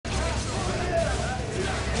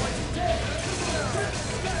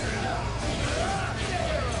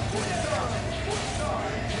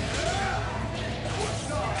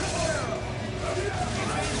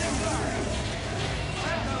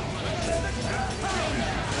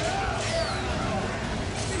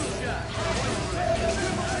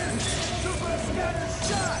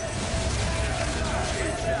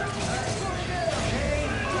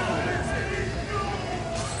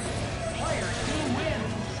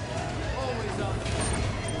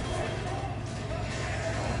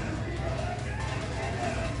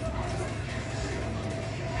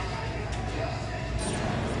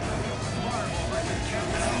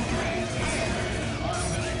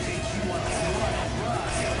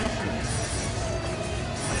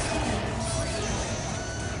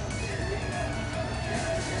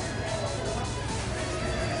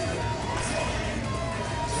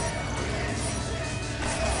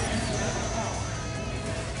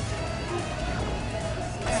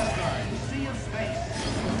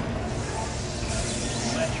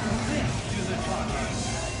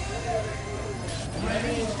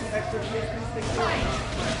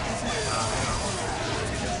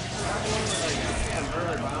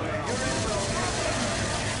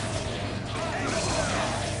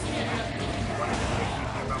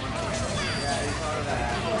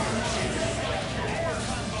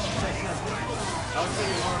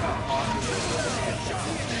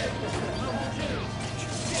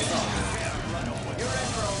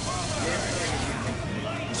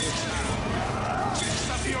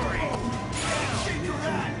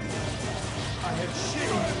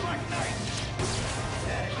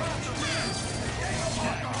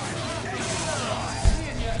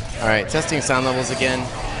Alright, testing sound levels again.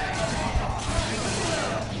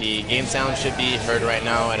 The game sound should be heard right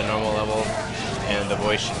now at a normal level, and the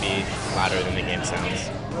voice should be louder than the game sounds.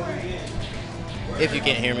 If you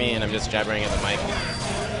can't hear me and I'm just jabbering at the mic,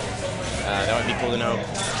 that would be cool to know.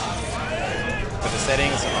 But the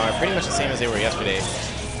settings are pretty much the same as they were yesterday.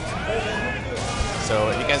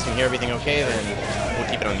 So if you guys can hear everything okay, then we'll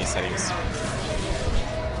keep it on these settings.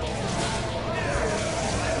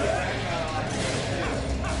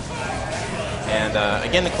 And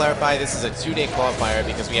again, to clarify, this is a 2-day qualifier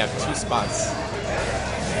because we have 2 spots.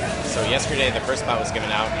 So yesterday, the first spot was given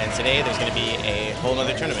out, and today there's going to be a whole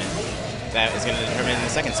other tournament that is going to determine the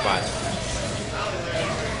second spot.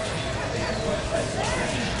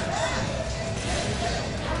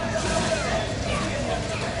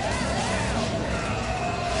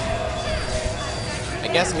 I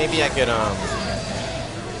guess maybe I could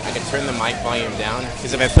turn the mic volume down,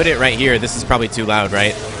 because if I put it right here, this is probably too loud,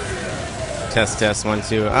 right? Test, test, 1,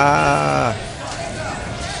 2.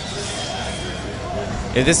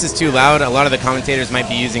 If this is too loud, a lot of the commentators might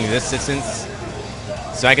be using this distance.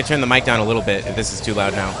 So I could turn the mic down a little bit if this is too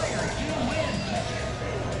loud now.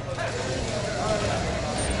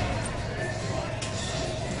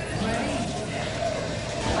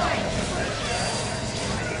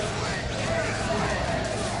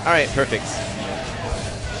 All right, perfect.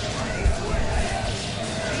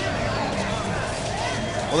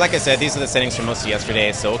 Well, like I said, these are the settings for most of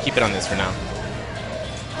yesterday, so we'll keep it on this for now.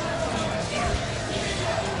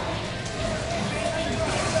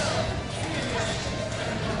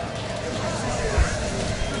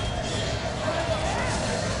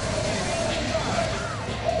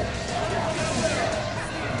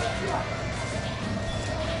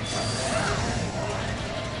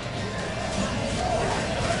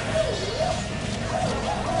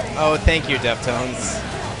 Oh, thank you, Deftones.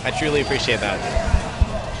 I truly appreciate that.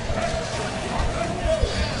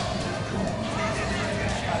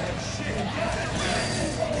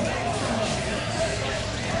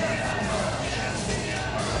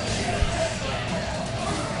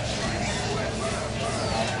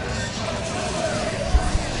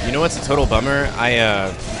 You know what's a total bummer?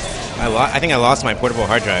 I think I lost my portable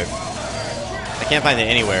hard drive. I can't find it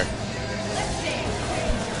anywhere.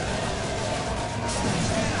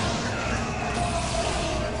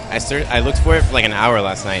 I looked for it for like an hour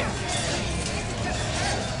last night.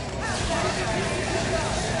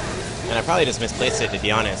 And I probably just misplaced it, to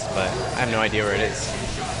be honest, but I have no idea where it is.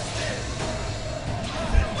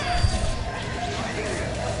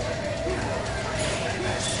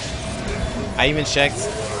 I even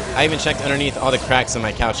checked underneath all the cracks in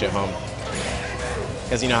my couch at home.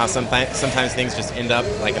 Because you know how sometimes things just end up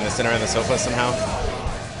like in the center of the sofa somehow.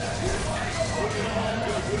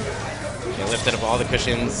 I lifted up all the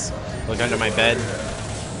cushions, looked under my bed,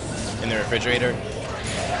 in the refrigerator.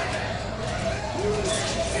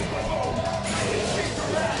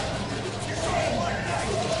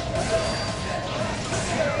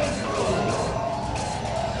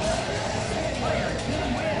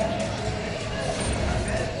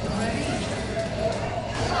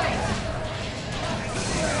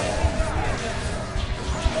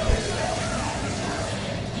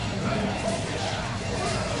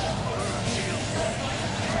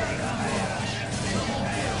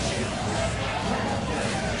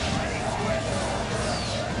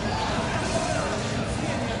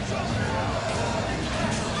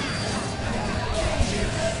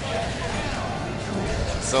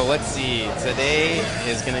 So let's see, today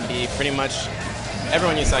is going to be pretty much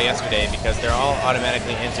everyone you saw yesterday because they're all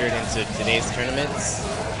automatically entered into today's tournaments.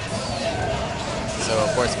 So of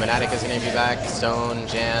course Monatic is going to be back, Stone,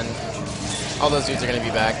 Jan, all those dudes are going to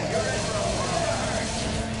be back.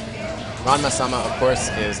 Ron Masama, of course,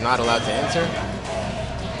 is not allowed to enter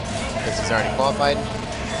because he's already qualified.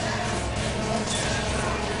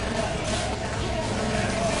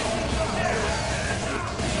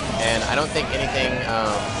 And I don't think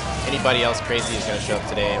anybody else crazy is going to show up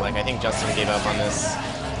today. Like, I think Justin gave up on this.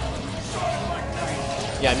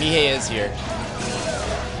 Yeah, Mihei is here.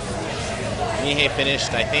 Mihei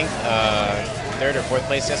finished, I think, 3rd or 4th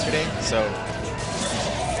place yesterday, so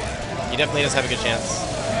he definitely does have a good chance.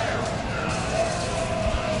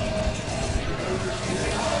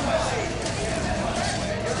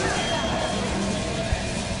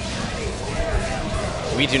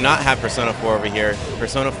 We do not have Persona 4 over here.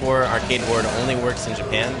 Persona 4 arcade board only works in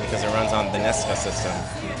Japan because it runs on the Nesca system.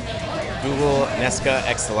 Google Nesca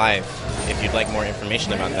X Live if you'd like more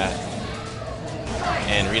information about that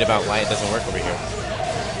and read about why it doesn't work over here.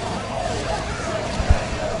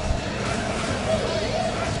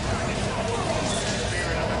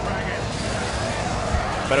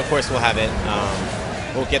 But of course we'll have it.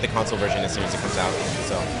 We'll get the console version as soon as it comes out.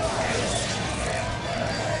 So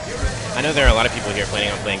I know there are a lot of people here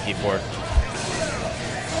planning on playing P4.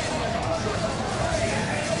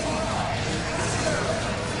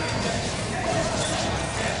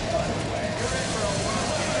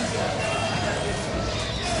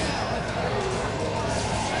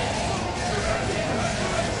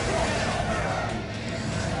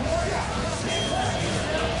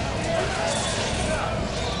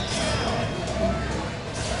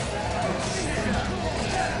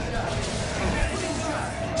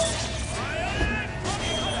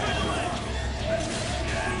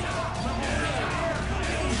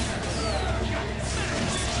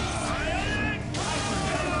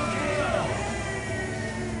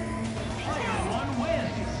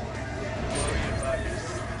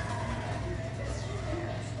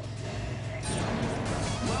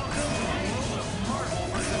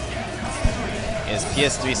 Is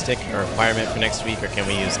PS3 stick a requirement for next week, or can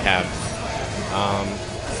we use CAV?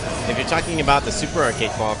 If you're talking about the Super Arcade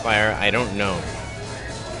Qualifier, I don't know.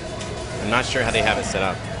 I'm not sure how they have it set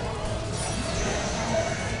up.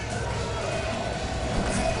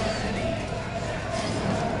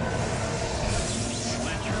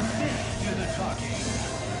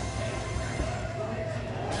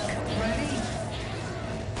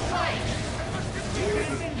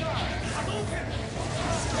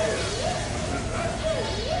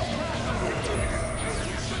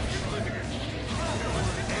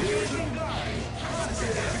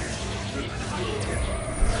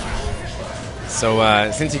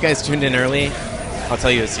 So since you guys tuned in early, I'll tell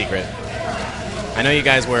you a secret. I know you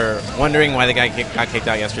guys were wondering why the guy got kicked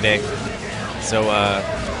out yesterday. So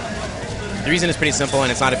the reason is pretty simple,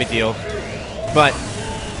 and it's not a big deal. But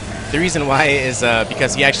the reason why is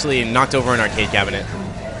because he actually knocked over an arcade cabinet.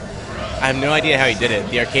 I have no idea how he did it.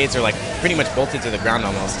 The arcades are like pretty much bolted to the ground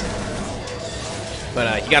almost.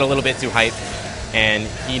 But he got a little bit too hyped, and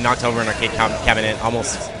he knocked over an arcade cabinet,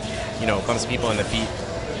 almost, you know, bumps people in the feet.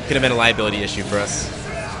 Could have been a liability issue for us.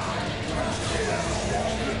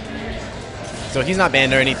 So he's not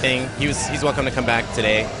banned or anything. He's welcome to come back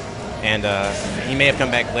today, and he may have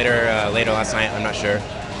come back later last night. I'm not sure,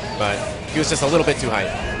 but he was just a little bit too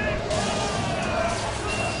hyped.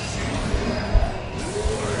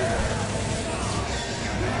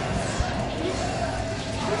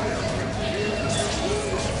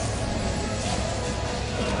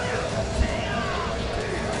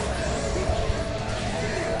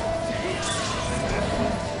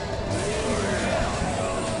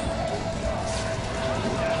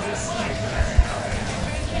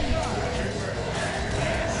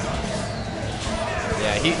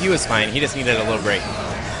 He was fine. He just needed a little break.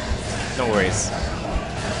 No worries.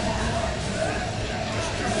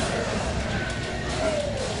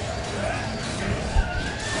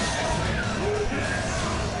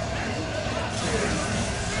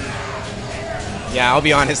 Yeah, I'll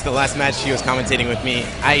be honest, the last match he was commentating with me,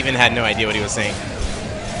 I even had no idea what he was saying.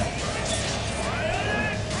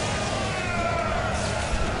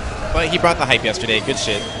 But he brought the hype yesterday. Good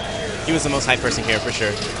shit. He was the most hyped person here for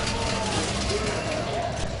sure.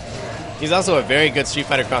 He's also a very good Street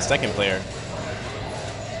Fighter Cross Tekken player.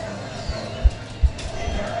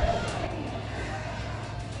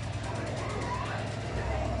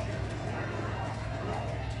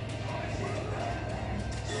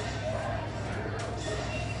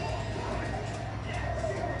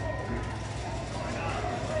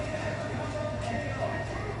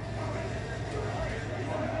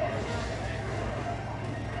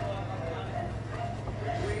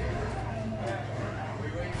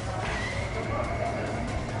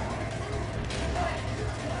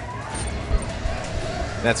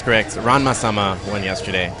 That's correct. Ranma-sama won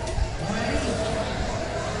yesterday.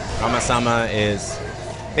 Ranma-sama is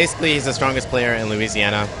basically he's the strongest player in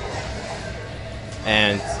Louisiana,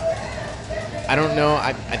 and I don't know.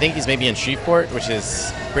 I think he's maybe in Shreveport, which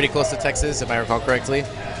is pretty close to Texas, if I recall correctly.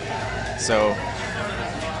 So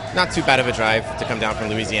not too bad of a drive to come down from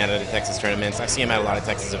Louisiana to Texas tournaments. I see him at a lot of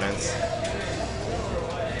Texas events.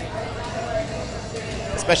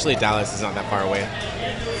 especially Dallas is not that far away.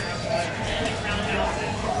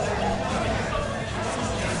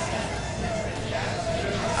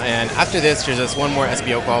 And after this, there's just one more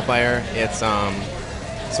SBO qualifier. It's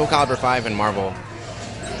Soul Calibur 5 and Marvel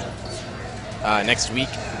next week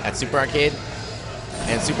at Super Arcade.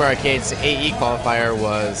 And Super Arcade's AE qualifier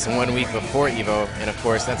was 1 week before EVO, and of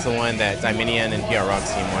course that's the one that Dominion and PR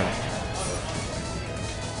Rock's team won.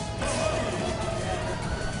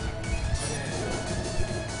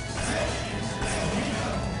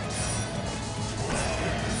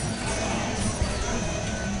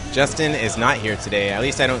 Justin is not here today, at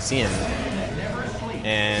least I don't see him.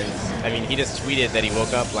 And I mean, he just tweeted that he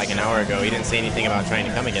woke up like an hour ago. He didn't say anything about trying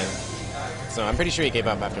to come again. So I'm pretty sure he gave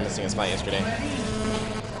up after missing his flight yesterday.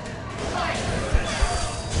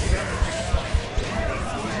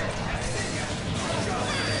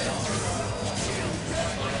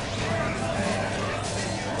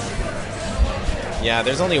 Yeah,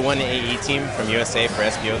 there's only one AE team from USA for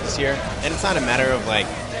SBO this year, and it's not a matter of like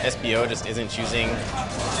SBO just isn't choosing,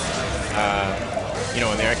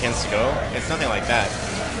 Americans to go. It's nothing like that.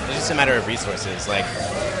 It's just a matter of resources. Like,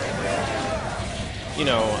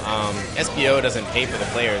 SBO doesn't pay for the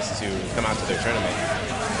players to come out to their tournament.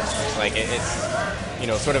 Like, it's,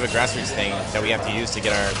 sort of a grassroots thing that we have to use to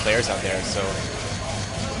get our players out there. So.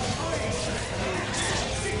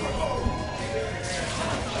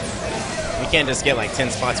 We can't just get like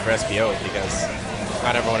 10 spots for SBO because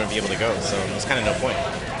not everyone will be able to go, so there's kind of no point.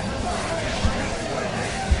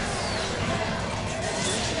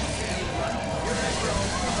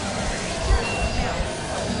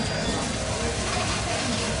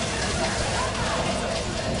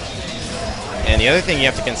 And the other thing you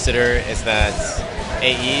have to consider is that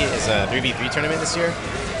AE is a 3v3 tournament this year.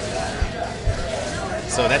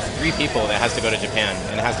 So that's 3 people that has to go to Japan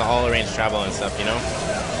and has to all arrange travel and stuff,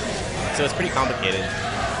 So it's pretty complicated.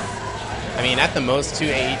 I mean, at the most 2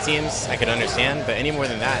 AE teams I could understand, but any more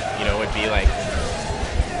than that, would be like,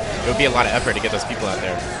 it would be a lot of effort to get those people out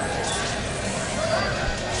there.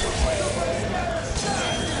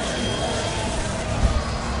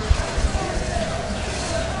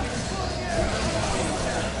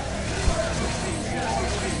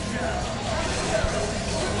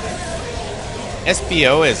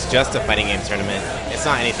 SBO is just a fighting game tournament. It's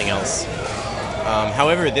not anything else.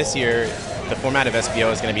 However, this year, the format of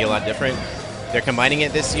SBO is going to be a lot different. They're combining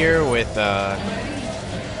it this year with,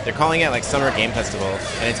 they're calling it like Summer Game Festival,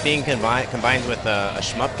 and it's being combined with a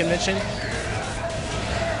shmup convention,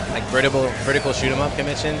 like vertical shoot 'em up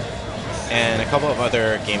convention, and a couple of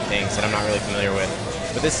other game things that I'm not really familiar with.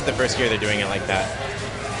 But this is the first year they're doing it like that.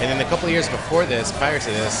 And then a couple of years before this, prior to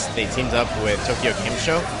this, they teamed up with Tokyo Game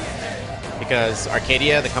Show, because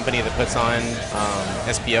Arcadia, the company that puts on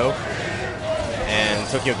SBO, and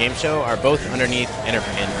Tokyo Game Show are both underneath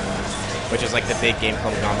Enterbrain, which is like the big game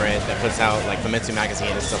conglomerate that puts out like Famitsu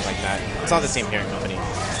magazine and stuff like that. It's all the same parent company.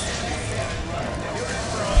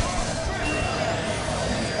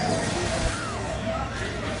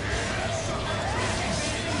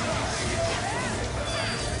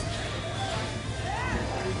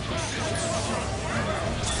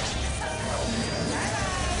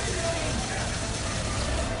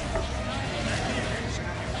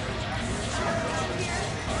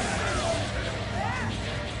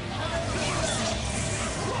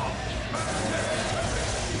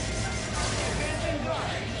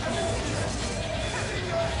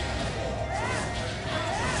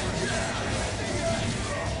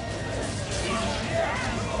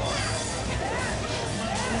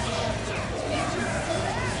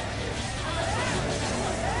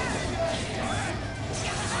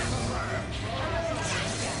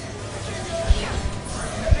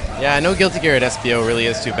 Yeah, no Guilty Gear at SBO really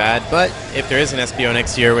is too bad, but if there is an SBO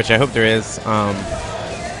next year, which I hope there is,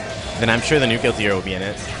 then I'm sure the new Guilty Gear will be in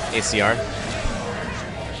it, ACR.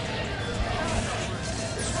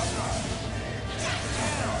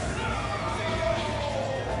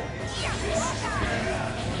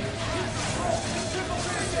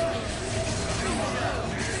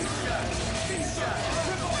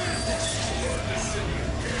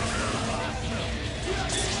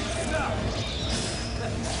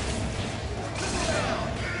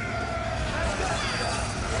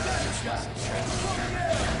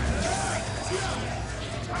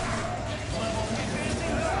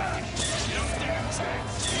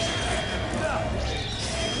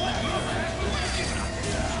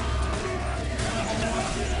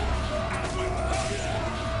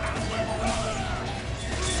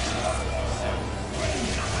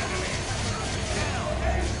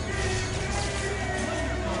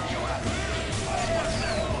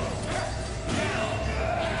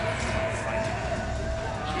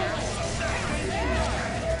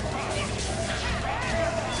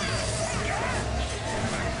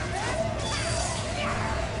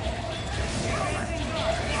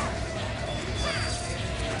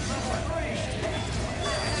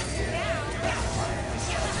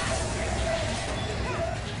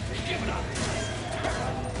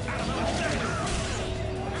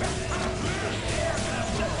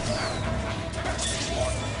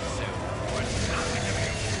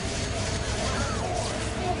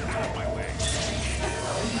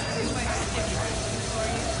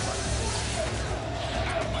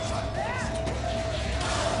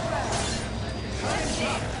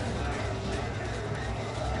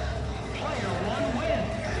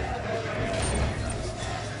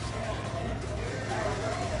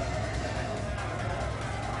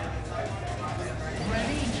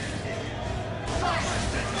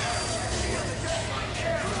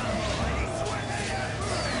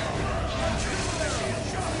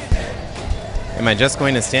 Am I just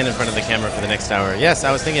going to stand in front of the camera for the next hour? Yes,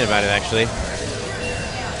 I was thinking about it actually.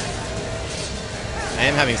 I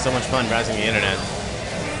am having so much fun browsing the internet.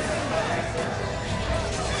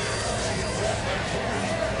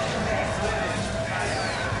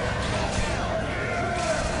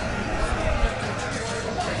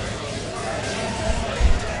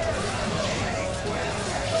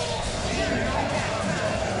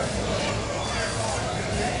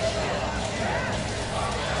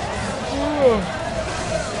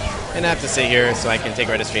 And I have to sit here so I can take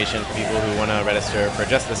registration for people who want to register for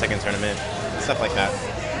just the second tournament, stuff like that.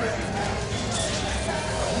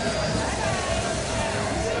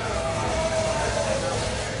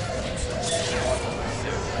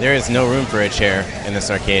 There is no room for a chair in this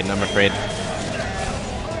arcade, I'm afraid.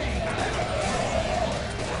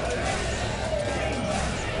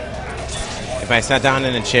 If I sat down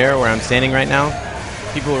in a chair where I'm standing right now,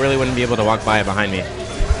 people really wouldn't be able to walk by behind me.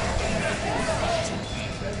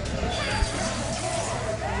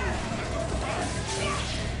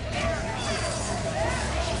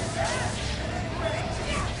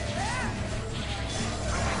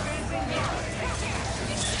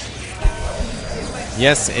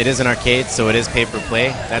 Yes, it is an arcade, so it is pay-per-play.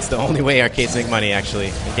 That's the only way arcades make money, actually,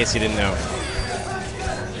 in case you didn't know.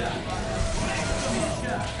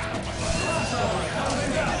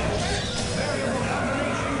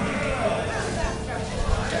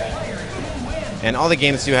 And all the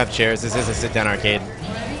games do have chairs. This is a sit-down arcade.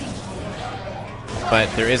 But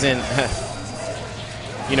there isn't...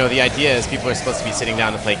 you know, the idea is people are supposed to be sitting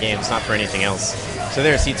down to play games, not for anything else. So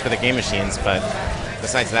there are seats for the game machines, but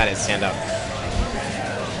besides that, it's stand-up.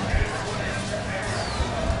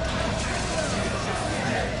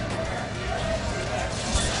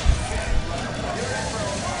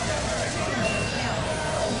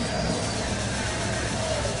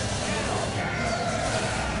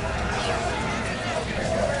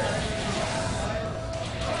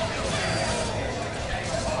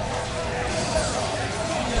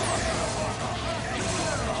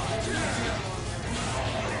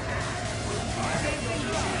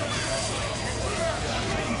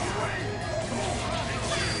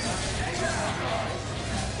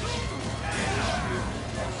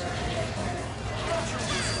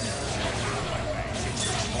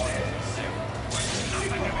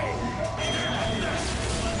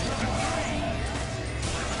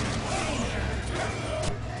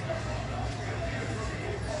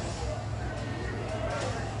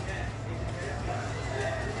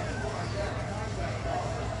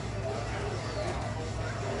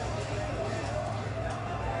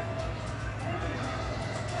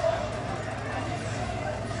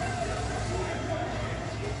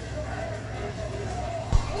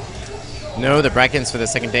 No, the brackets for the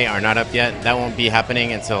second day are not up yet. That won't be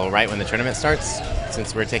happening until right when the tournament starts,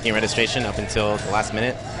 since we're taking registration up until the last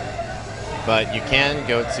minute. But you can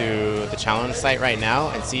go to the challenge site right now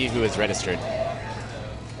and see who is registered.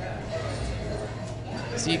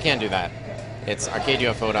 So you can do that. It's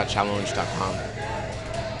arcadeufo.challenge.com.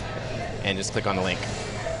 And just click on the link.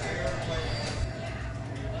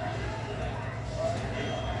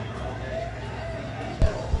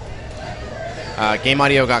 Game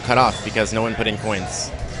audio got cut off because no one put in coins.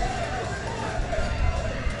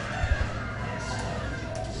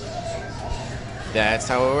 That's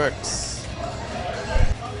how it works.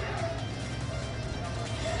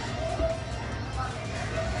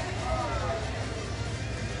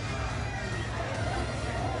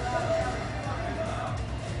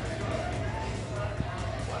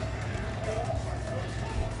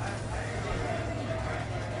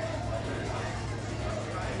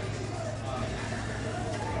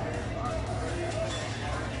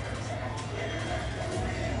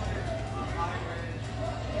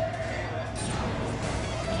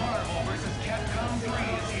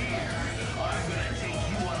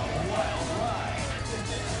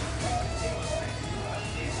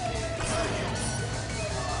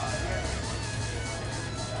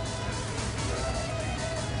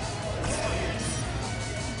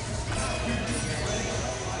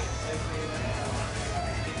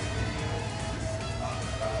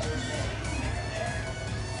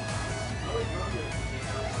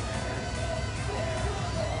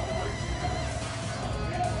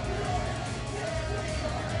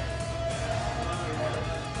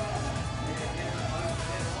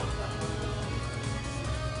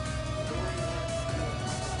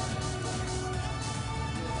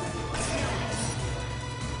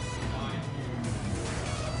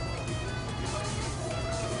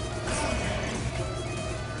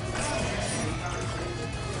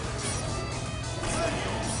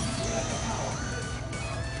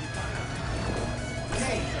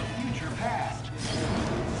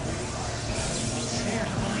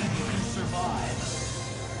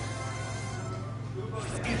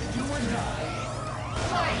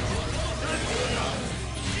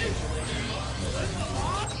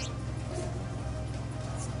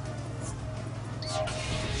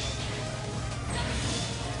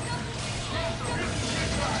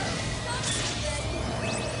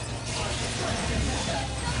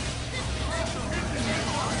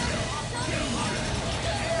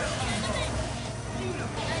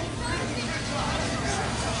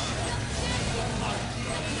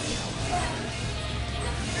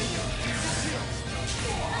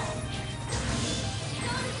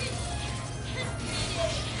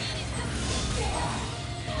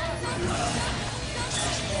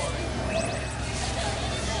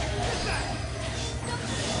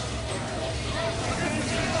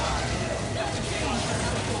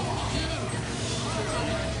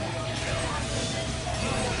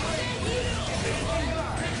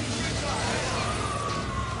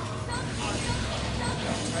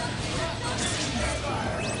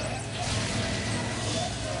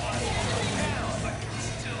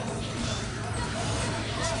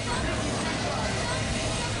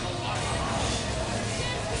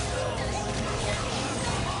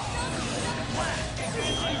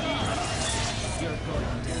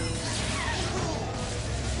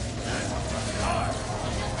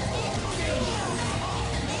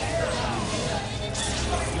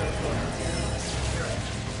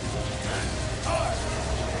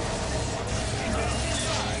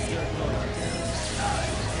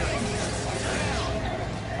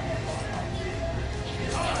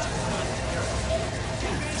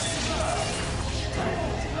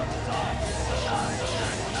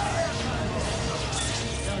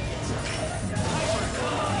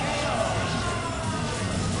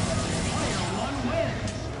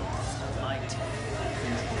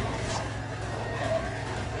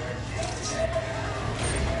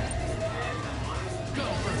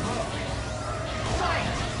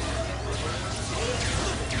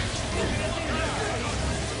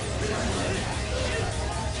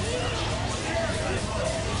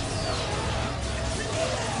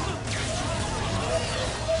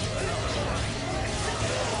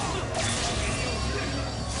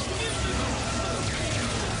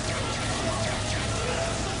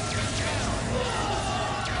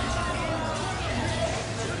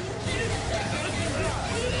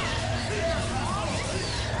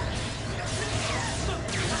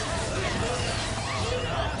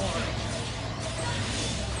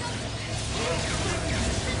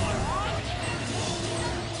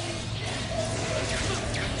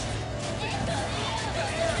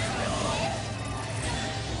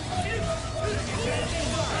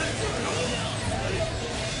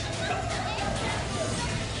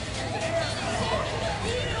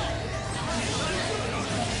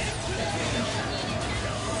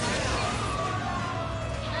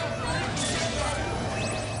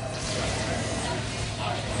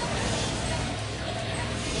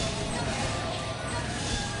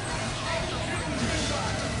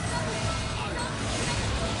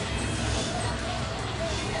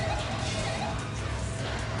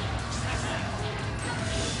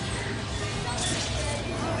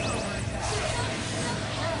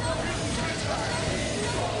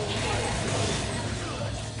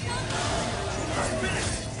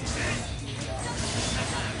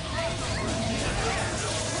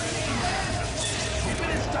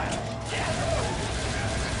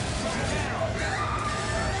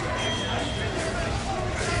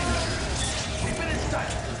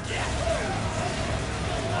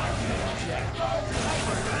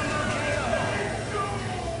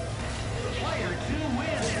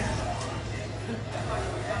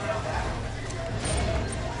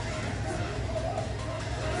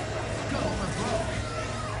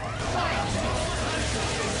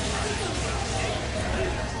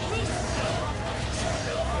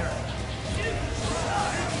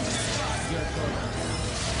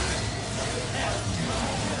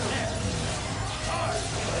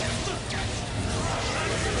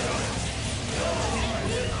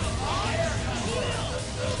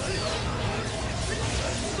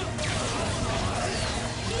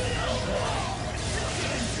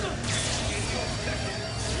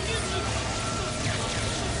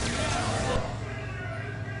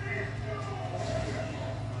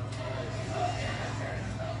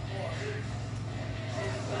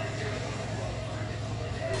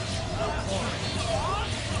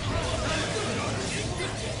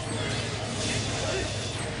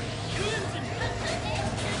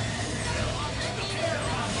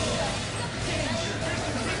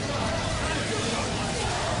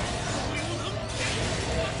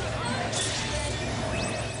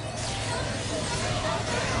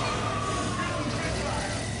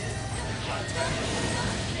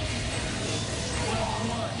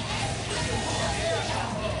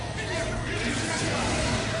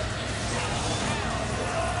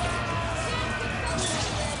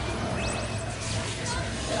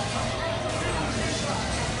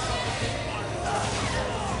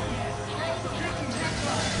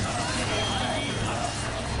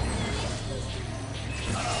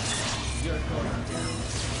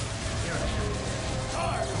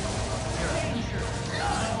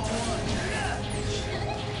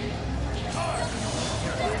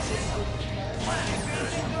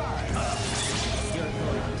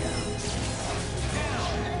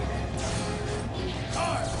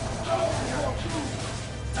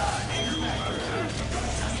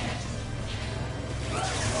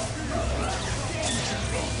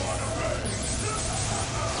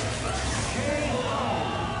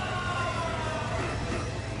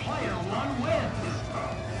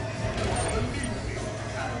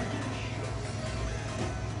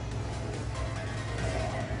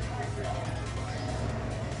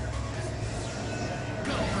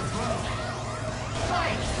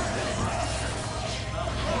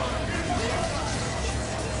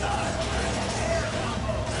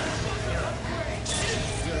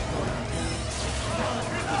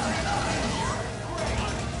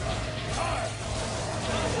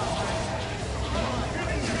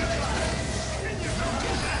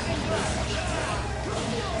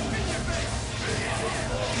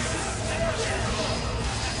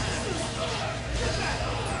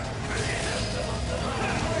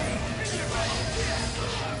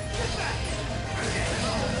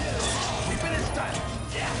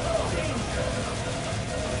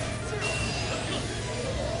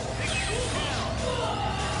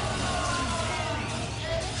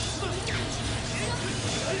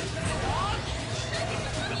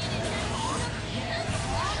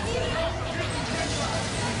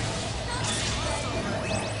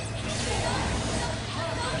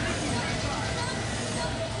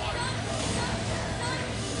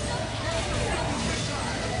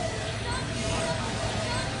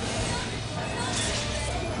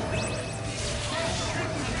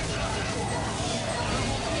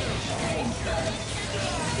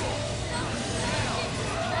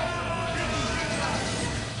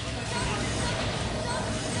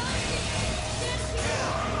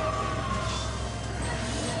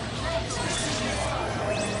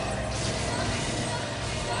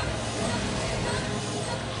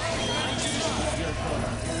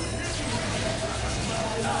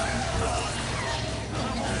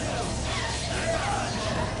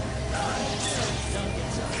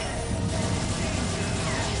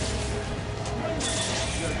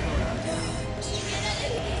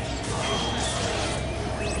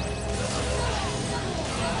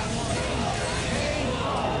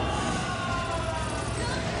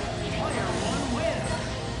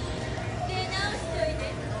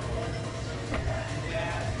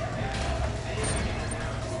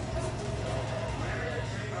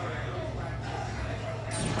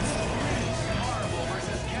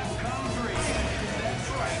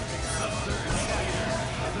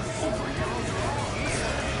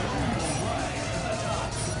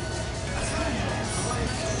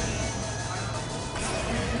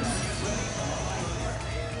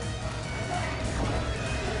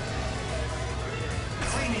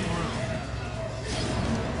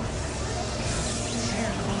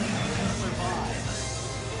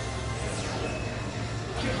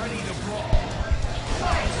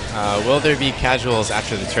 Will there be casuals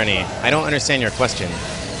after the tourney? I don't understand your question.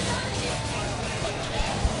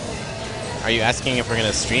 Are you asking if we're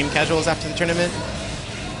going to stream casuals after the tournament?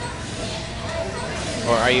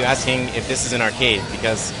 Or are you asking if this is an arcade?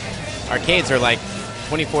 Because arcades are like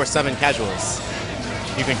 24/7 casuals.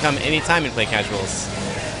 You can come anytime and play casuals.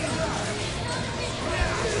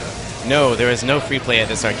 No, there is no free play at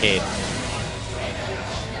this arcade.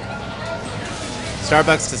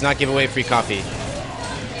 Starbucks does not give away free coffee.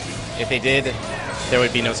 If they did, there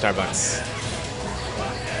would be no Starbucks.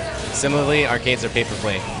 Similarly, arcades are pay for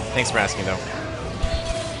play. Thanks for asking, though.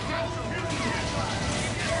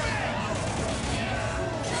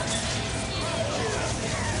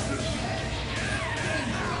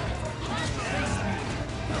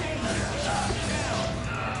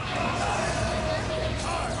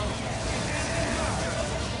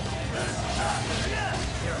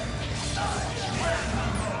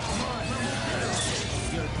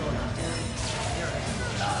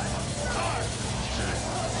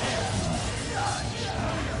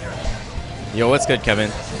 Yo, what's good,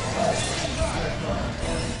 Kevin?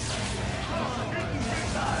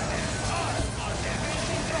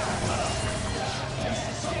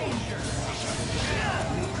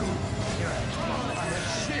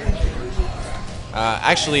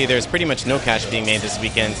 Actually, there's pretty much no cash being made this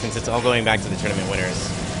weekend since it's all going back to the tournament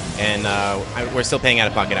winners. And we're still paying out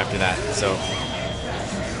of pocket after that. So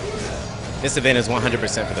this event is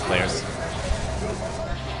 100% for the players.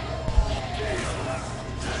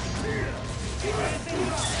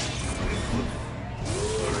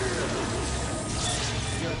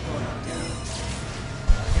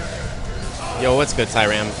 Yo, what's good,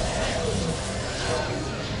 Tyram?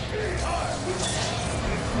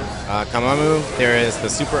 Kamamu, there is the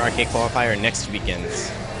Super Arcade Qualifier next weekend.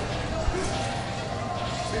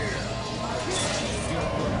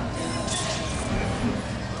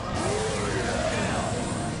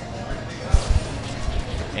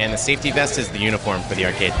 And the safety vest is the uniform for the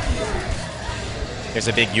arcade. There's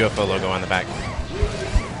a big UFO logo on the back.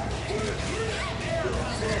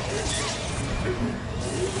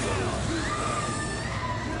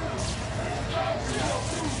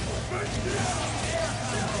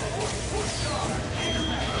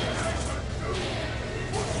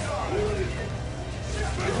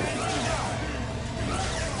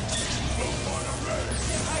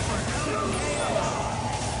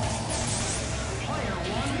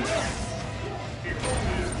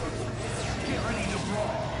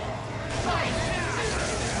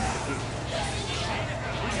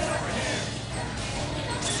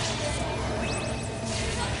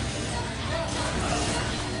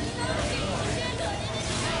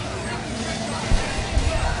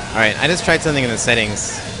 Alright, I just tried something in the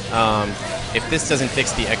settings. If this doesn't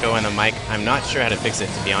fix the echo on the mic, I'm not sure how to fix it,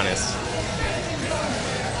 to be honest.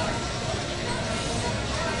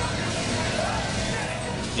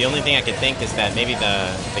 The only thing I could think is that maybe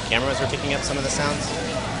the cameras were picking up some of the sounds.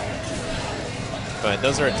 But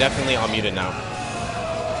those are definitely all muted now.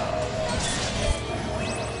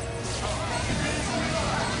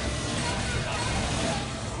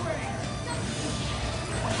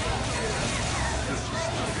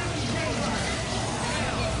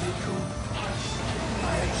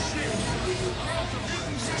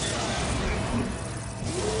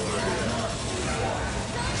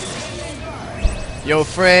 Yo,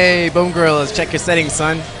 Frey, Boom Gorillas, check your settings,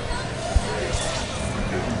 son.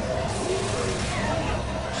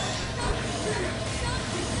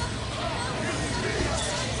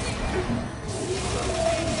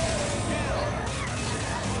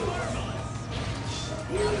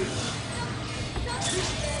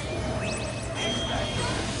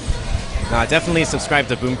 Definitely subscribe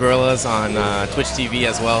to Boom Gorillas on Twitch TV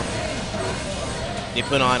as well. They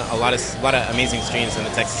put on a lot of amazing streams in the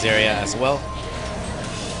Texas area as well.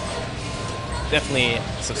 Definitely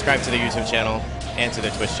subscribe to their YouTube channel and to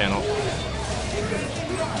their Twitch channel.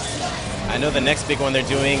 I know the next big one they're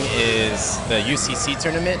doing is the UCC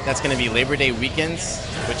tournament. That's going to be Labor Day weekends,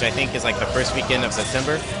 which I think is like the first weekend of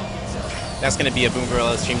September. That's going to be a Boom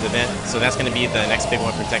Gorilla streamed event, so that's going to be the next big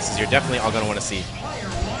one from Texas. You're definitely all going to want to see.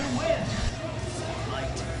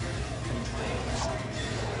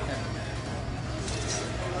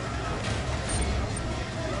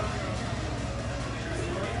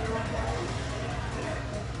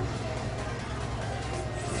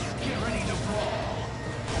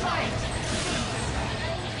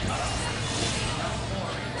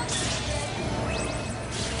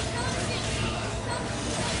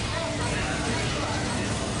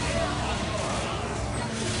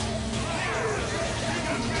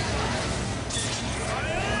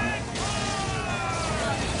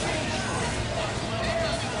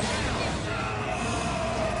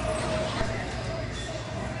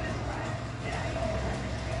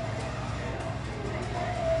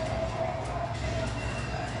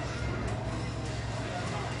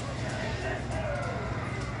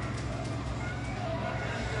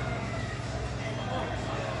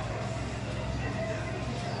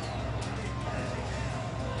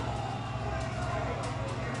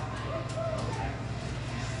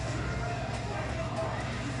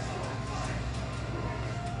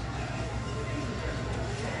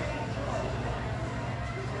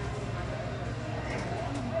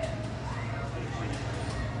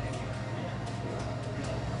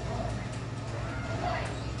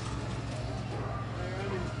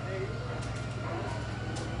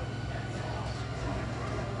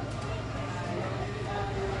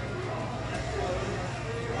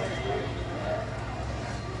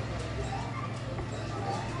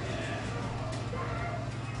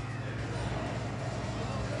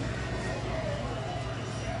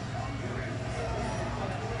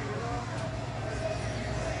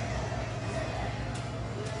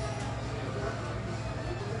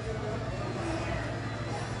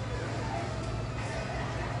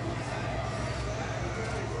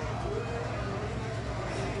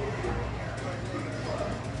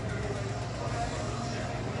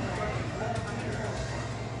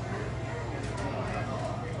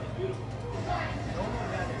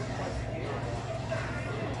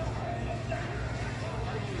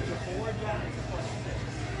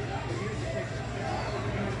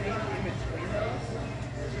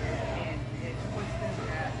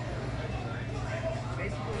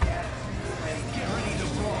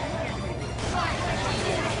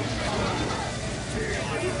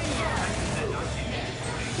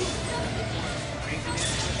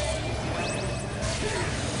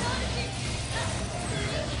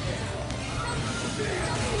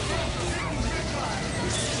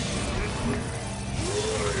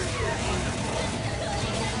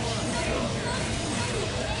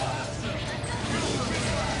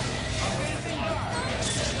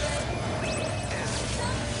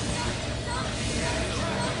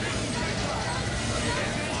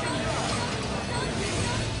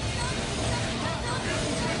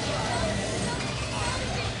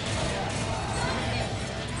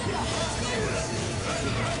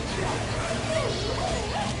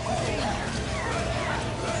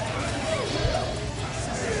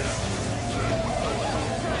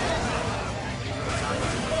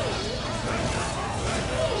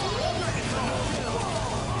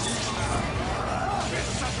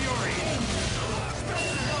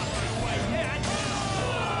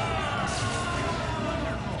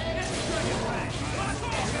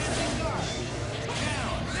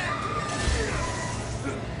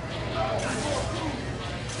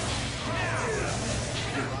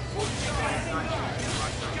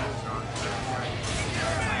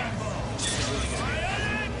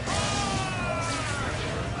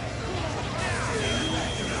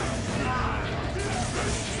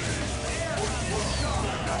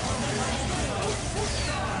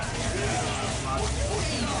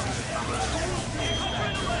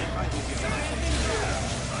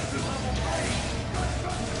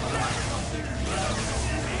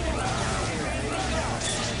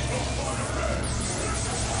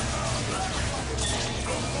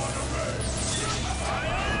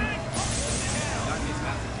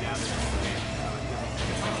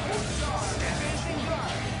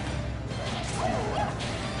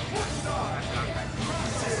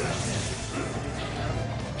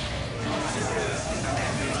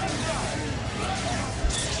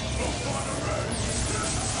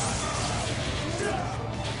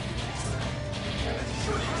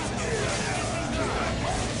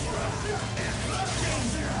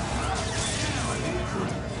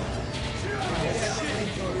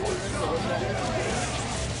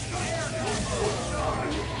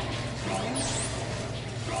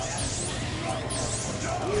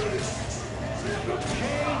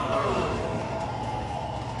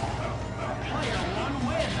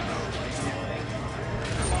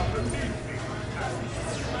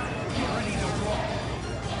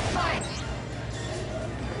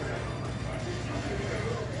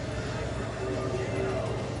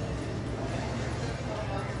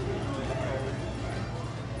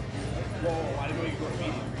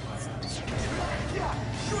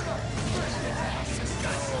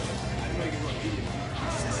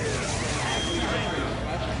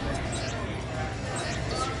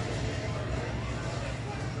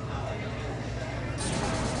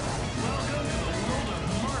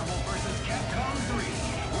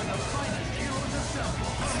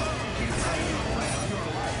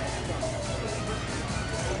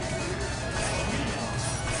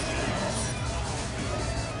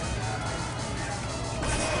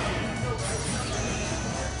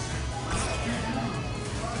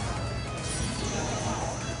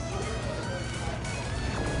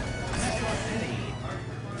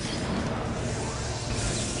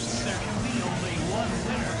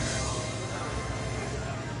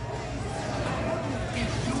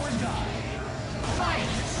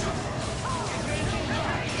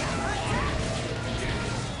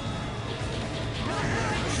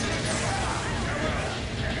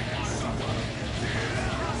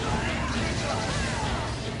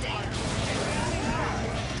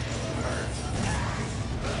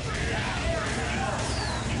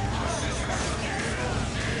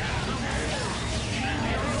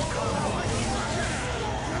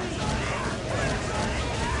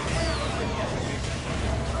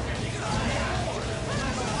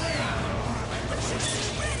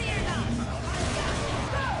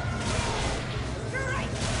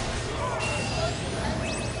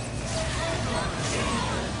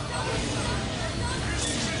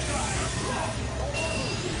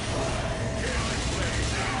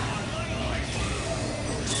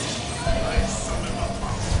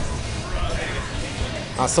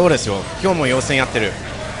 あ、そうですよ。今日も予選やってる。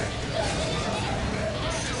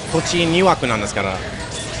土地2枠なんですから。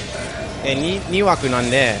2枠な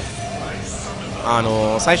んで、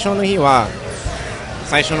最初の日は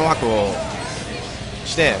最初の枠を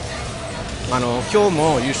して、今日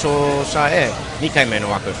も優勝者へ2回目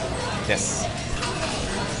の枠です。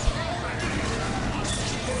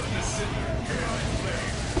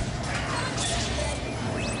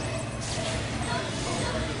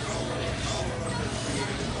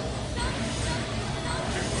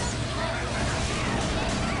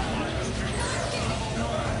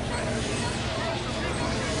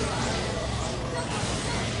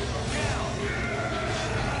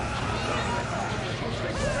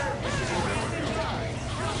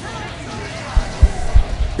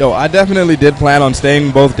Yo, I definitely did plan on staying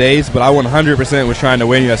both days, but I 100% was trying to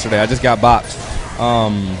win yesterday. I just got bopped.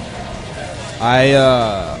 I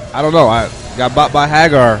don't know. I got bopped by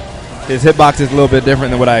Hagar. His hitbox is a little bit different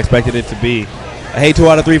than what I expected it to be. I hate 2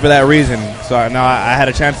 out of 3 for that reason. So now I had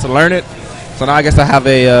a chance to learn it. So now I guess I have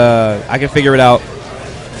I can figure it out.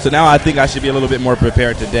 So now I think I should be a little bit more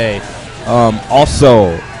prepared today.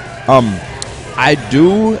 Also, I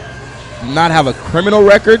do not have a criminal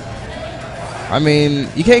record. I mean,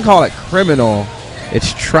 you can't call it criminal.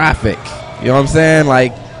 It's traffic. You know what I'm saying?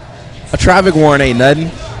 Like, a traffic warrant ain't nothing.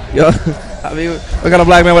 You know? I mean, what kind of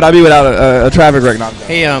black man would I be without a traffic record?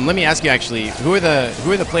 Hey, let me ask you actually, who are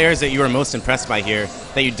the players that you were most impressed by here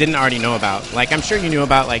that you didn't already know about? Like, I'm sure you knew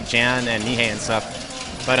about like Jan and Nihei and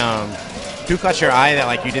stuff, but who caught your eye that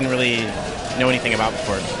like you didn't really know anything about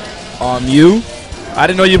before? You? I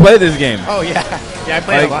didn't know you played this game. Oh yeah, yeah, I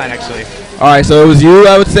played a lot actually. All right, so it was you,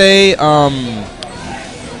 I would say.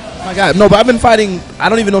 My God, no, but I've been fighting. I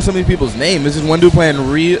don't even know some of these people's names. This is one dude playing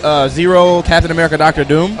Zero, Captain America, Dr.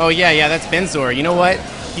 Doom. Oh yeah, that's Benzor. You know what?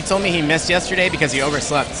 He told me he missed yesterday because he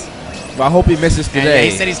overslept. Well, I hope he misses today.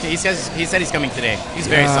 And, yeah, he said he's coming today. He's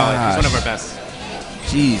very solid. He's one of our best.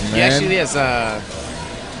 Jeez, man. He actually is.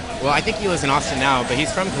 Well, I think he lives in Austin now, but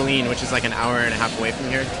he's from Killeen, which is like an hour and a half away from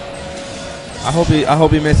here. I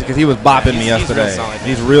hope he missed it because he was bopping me yesterday. He's real solid.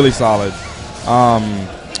 He's really solid.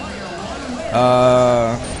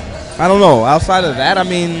 I don't know. Outside of that, I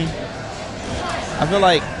mean, I feel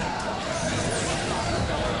like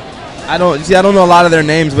I don't know a lot of their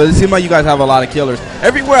names, but it seems like you guys have a lot of killers.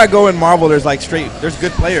 Everywhere I go in Marvel, there's like there's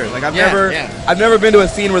good players. Like I've never been to a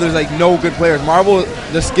scene where there's like no good players. Marvel,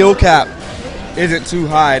 the skill cap isn't too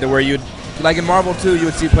high to where you'd like in Marvel 2, you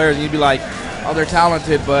would see players and you'd be like, oh, they're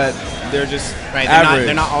talented, but they're just average.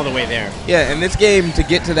 They're not all the way there. Yeah, in this game to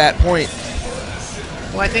get to that point.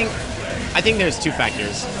 Well, I think there's 2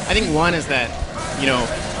 factors. I think one is that, you know,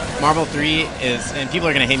 Marvel 3 is, and people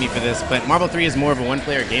are going to hate me for this, but Marvel 3 is more of a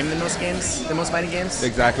one-player game than most fighting games.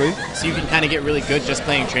 Exactly. So you can kind of get really good just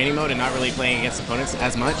playing training mode and not really playing against opponents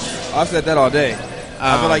as much. I've said that all day.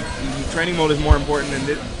 I feel like training mode is more important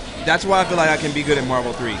than that's why I feel like I can be good at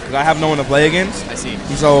Marvel 3, because I have no one to play against. I see.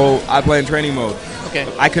 So I play in training mode. Okay.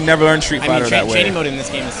 I could never learn Street Fighter that way. Training mode in this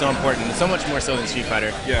game is so important, so much more so than Street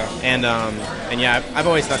Fighter. Yeah. And yeah, I've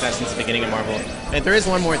always thought that since the beginning of Marvel. And there is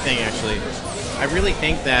one more thing, actually. I really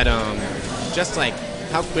think that just like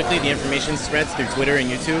how quickly the information spreads through Twitter and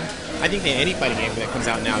YouTube, I think that any fighting game that comes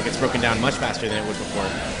out now gets broken down much faster than it would before.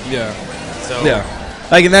 Yeah. So yeah,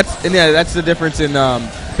 like that's the difference in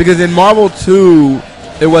because in Marvel 2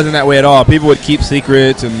 it wasn't that way at all. People would keep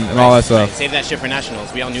secrets and all that stuff. Right. Save that shit for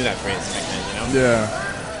nationals. We all knew that phrase back then, you know. Yeah.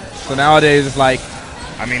 So nowadays it's like,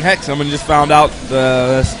 I mean, heck, someone just found out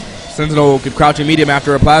the Sentinel could crouch in medium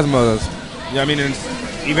after a plasma. You know what I mean? In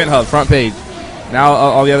Event Hub front page. Now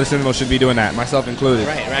all the other Sentinels should be doing that, myself included.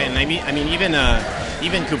 Right. And I mean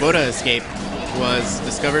even Kubota Escape was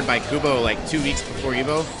discovered by Kubo like 2 weeks before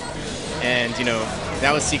Evo, and you know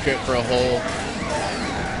that was secret for a whole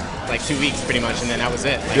like 2 weeks pretty much, and then that was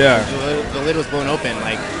it. Like, yeah. The lid was blown open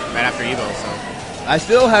like right after Evo. So I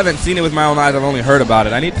still haven't seen it with my own eyes. I've only heard about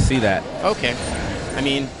it. I need to see that. Okay. I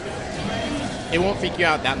mean, it won't freak you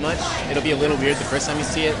out that much. It'll be a little weird the first time you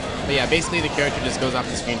see it, but yeah, basically the character just goes off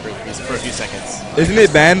the screen for a few seconds. Isn't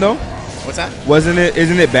it banned though? What's that? Isn't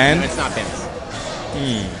it banned? No, it's not banned.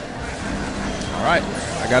 All right,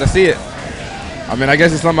 I gotta see it. I mean, I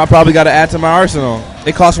guess it's something I probably gotta add to my arsenal.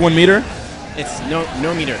 It costs 1 meter. It's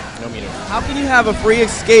no meter. How can you have a free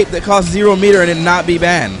escape that costs 0 meter and it not be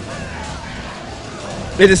banned?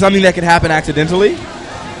 Is it something that could happen accidentally?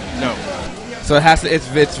 No. So it has to.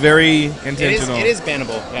 It's very intentional. It is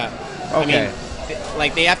bannable. Yeah. Okay. I mean,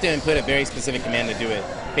 like they have to input a very specific command to do it.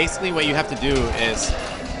 Basically, what you have to do is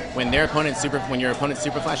when your opponent's super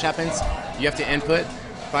flash happens, you have to input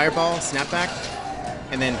fireball, snapback,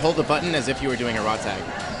 and then hold the button as if you were doing a raw tag.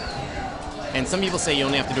 And some people say you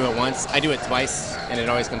only have to do it once. I do it twice, and it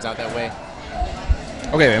always comes out that way.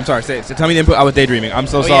 Okay, I'm sorry. So tell me the input. I was daydreaming. I'm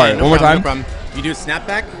so sorry. Yeah, One more time. No problem. You do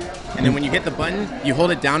snapback, and then when you hit the button, you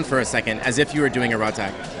hold it down for a second as if you were doing a raw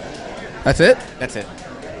tag. That's it? That's it.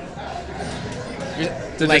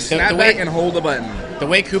 So like just snapback and hold the button. The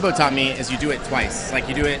way Kubo taught me is you do it twice. Like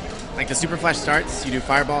you do it, like the super flash starts, you do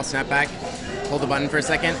fireball, snapback, hold the button for a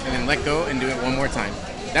second, and then let go and do it one more time.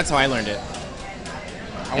 That's how I learned it.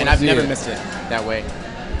 And I've never missed it that way.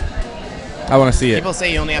 I want to see it. People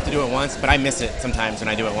say you only have to do it once, but I miss it sometimes when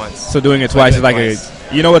I do it once. So doing it twice is like a...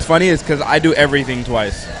 You know what's funny is because I do everything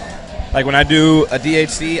twice. Like when I do a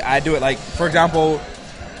DHC, I do it like, for example,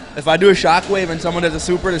 if I do a shockwave and someone does a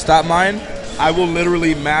super to stop mine, I will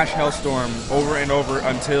literally mash Hellstorm over and over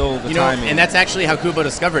until the timing. And that's actually how Kubo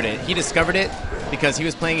discovered it. He discovered it because he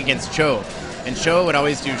was playing against Cho. And Cho would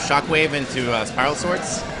always do shockwave into spiral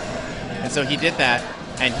swords. And so he did that,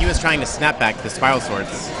 and he was trying to snap back the spiral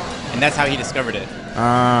swords. And that's how he discovered it.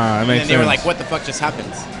 Ah, that makes sense. And then they were like, what the fuck just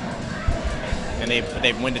happened? And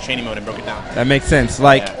they went to training mode and broke it down. That makes sense.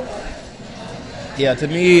 Like, yeah, to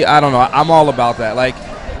me, I don't know. I'm all about that. Like,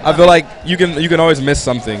 I feel like you can always miss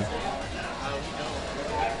something.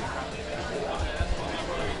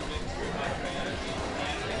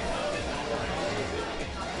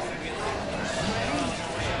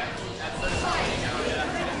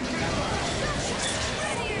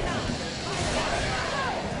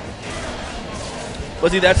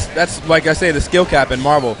 But see, that's like I say, the skill cap in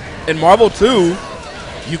Marvel. In Marvel 2,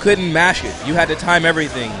 you couldn't mash it. You had to time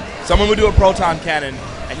everything. Someone would do a proton cannon,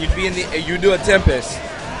 and you'd do a Tempest,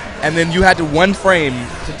 and then you had to one frame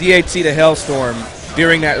to DHC to Hellstorm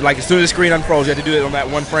during that. Like as soon as the screen unfroze, you had to do it on that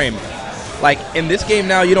one frame. Like in this game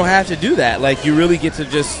now, you don't have to do that. Like you really get to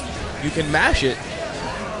you can mash it.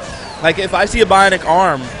 Like if I see a bionic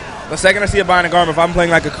arm, the second I see a bionic arm, if I'm playing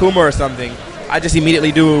like a Kuma or something, I just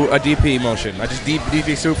immediately do a DP motion. I just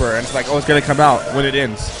DP super, and it's like, oh, it's going to come out when it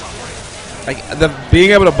ends. Like,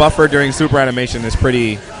 being able to buffer during super animation is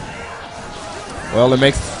pretty... Well,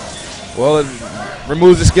 it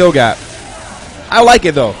removes the skill gap. I like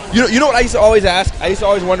it, though. You know what I used to always ask? I used to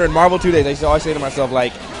always wonder in Marvel 2 days, I used to always say to myself,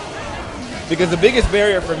 like... Because the biggest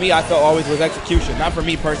barrier for me, I felt always, was execution. Not for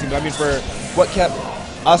me personally, but I mean for what kept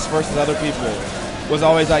us versus other people was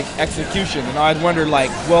always, like, execution. And I always wondered,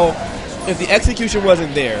 like, well... If the execution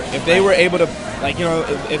wasn't there, if they were able to, like, you know,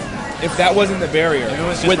 if that wasn't the barrier,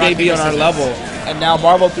 would they be on our level? And now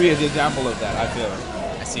Marvel 3 is the example of that, I feel.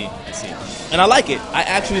 I see. And I like it. I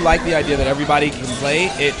actually like the idea that everybody can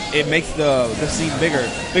play. It makes the scene bigger.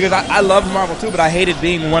 Because I loved Marvel 2, but I hated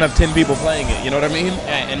being one of 10 people playing it. You know what I mean?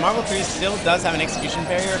 Yeah, and Marvel 3 still does have an execution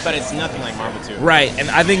barrier, but it's nothing like Marvel 2. Right,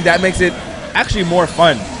 and I think that makes it actually more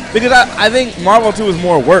fun. Because I think Marvel 2 is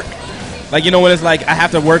more work. Like, you know, when it's like, I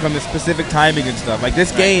have to work on the specific timing and stuff. Like,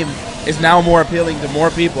 this game, is now more appealing to more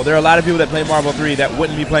people. There are a lot of people that play Marvel 3 that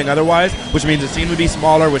wouldn't be playing otherwise, which means the scene would be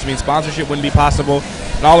smaller, which means sponsorship wouldn't be possible,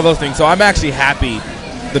 and all of those things. So I'm actually happy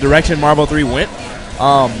the direction Marvel 3 went.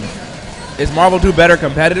 Is Marvel 2 better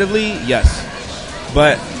competitively? Yes.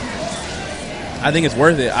 But I think it's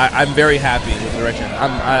worth it. I'm very happy with the direction.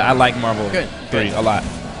 I like Marvel 3 a lot.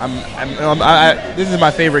 This is my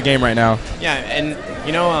favorite game right now. Yeah, and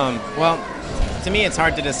you know, well, to me, it's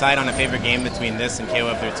hard to decide on a favorite game between this and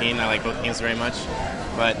KOF 13. I like both games very much,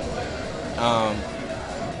 but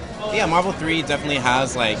yeah, Marvel 3 definitely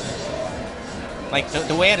has like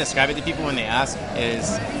the way I describe it to people when they ask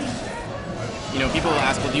is, you know, people will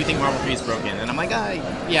ask, well, do you think Marvel 3 is broken? And I'm like,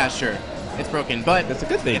 yeah, sure. It's broken, but that's a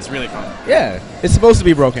good thing. It's really fun. Yeah, it's supposed to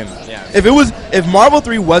be broken. Yeah. If Marvel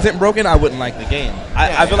 3 wasn't broken, I wouldn't like the game.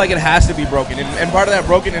 I feel like it has to be broken, and part of that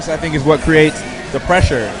brokenness, I think, is what creates the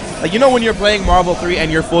pressure. Like, you know, when you're playing Marvel 3 and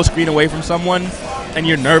you're full screen away from someone, and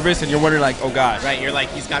you're nervous and you're wondering like, oh god. Right. You're like,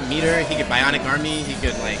 he's got meter. He could bionic army. He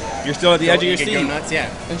could like. You're still at the edge of your seat. Go nuts. Yeah.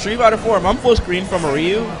 In Street Fighter 4, if I'm full screen from a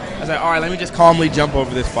Ryu, I was like, all right, let me just calmly jump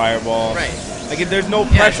over this fireball. Right. Like, there's no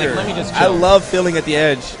pressure. Like, let me just I love feeling at the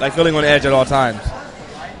edge, like feeling on edge at all times.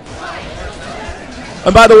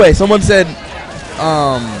 And by the way, someone said,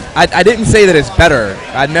 I didn't say that it's better.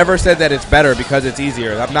 I never said that it's better because it's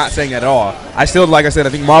easier. I'm not saying that at all. I still, like I said, I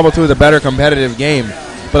think Marvel 2 is a better competitive game,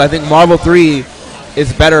 but I think Marvel 3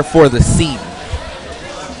 is better for the scene.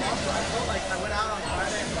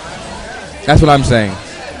 That's what I'm saying.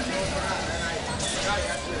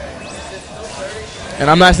 And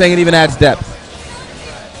I'm not saying it even adds depth.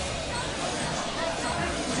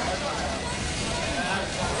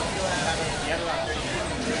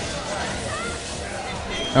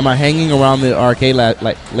 Am I hanging around the arcade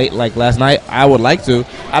late like last night? I would like to.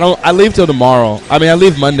 I leave till tomorrow. I mean, I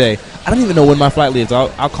leave Monday. I don't even know when my flight leaves.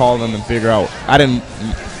 I'll call them and figure out.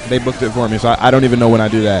 They booked it for me, so I don't even know when I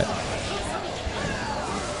do that.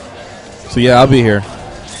 So yeah, I'll be here.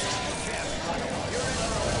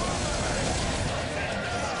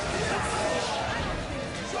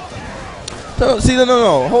 So, see,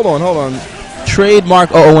 no. Hold on.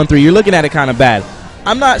 Trademark 0013. You're looking at it kind of bad.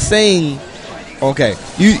 I'm not saying. Okay,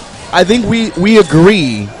 I think we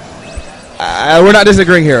agree. We're not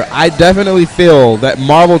disagreeing here. I definitely feel that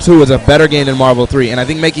Marvel 2 is a better game than Marvel 3, and I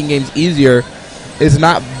think making games easier is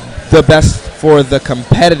not the best for the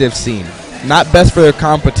competitive scene, not best for the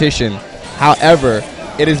competition. However,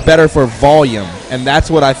 it is better for volume, and that's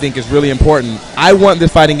what I think is really important. I want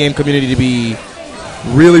this fighting game community to be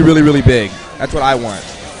really, really, really big. That's what I want.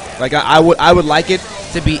 Like I would like it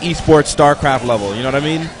to be esports StarCraft level. You know what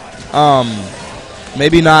I mean?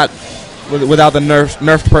 Maybe not without the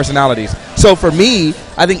nerfed personalities. So for me,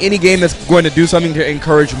 I think any game that's going to do something to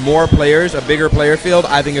encourage more players, a bigger player field,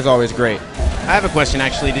 I think is always great. I have a question,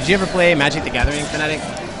 actually. Did you ever play Magic the Gathering, Fnatic?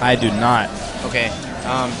 I do not. Okay.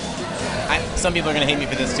 Some people are going to hate me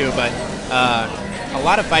for this too, but a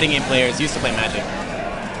lot of fighting game players used to play Magic.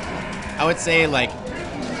 I would say like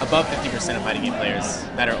above 50% of fighting game players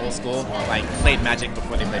that are old school like played Magic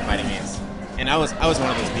before they played fighting games. And I was one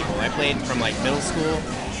of those people. I played from like middle school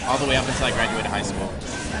all the way up until I graduated high school.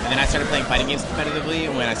 And then I started playing fighting games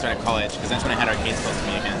competitively when I started college, because that's when I had arcades close to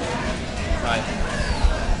me again. But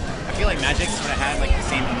I feel like Magic sort of had like the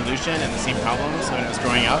same evolution and the same problems when it was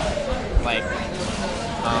growing up. Like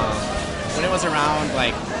when it was around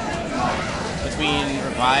like between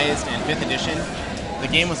revised and 5th edition, the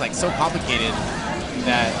game was like so complicated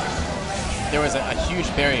that there was a huge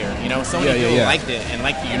barrier. You know, so many people liked it and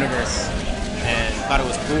liked the universe and thought it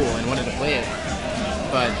was cool and wanted to play it,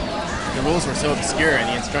 but the rules were so obscure and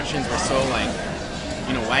the instructions were so like,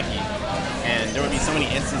 you know, wacky, and there would be so many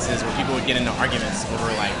instances where people would get into arguments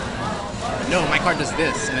over like, no, my card does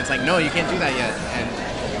this, and it's like, no, you can't do that yet, and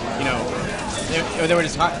you know, there were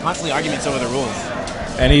just constantly arguments over the rules.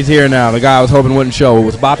 And he's here now. The guy I was hoping wouldn't show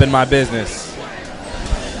was bopping my business.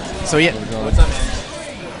 So yeah, what's up, man?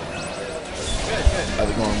 How's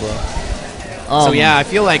it going, bro? So yeah, I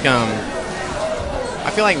feel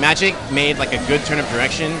like Magic made like a good turn of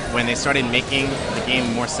direction when they started making the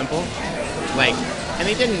game more simple. Like, and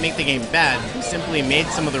they didn't make the game bad. They simply made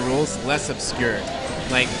some of the rules less obscure.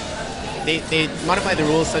 Like, they modified the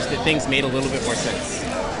rules such that things made a little bit more sense.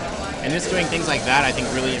 And just doing things like that, I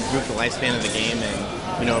think, really improved the lifespan of the game.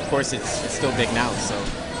 And you know, of course, it's still big now. So,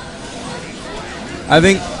 I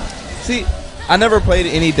think, see, I never played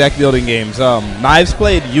any deck building games. Knives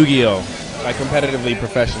played Yu-Gi-Oh! Like competitively,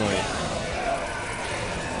 professionally.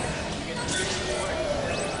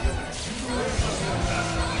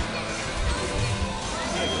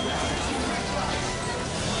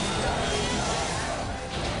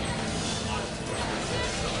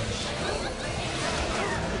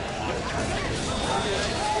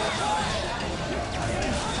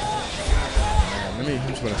 I'm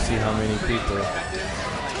just going to see how many people.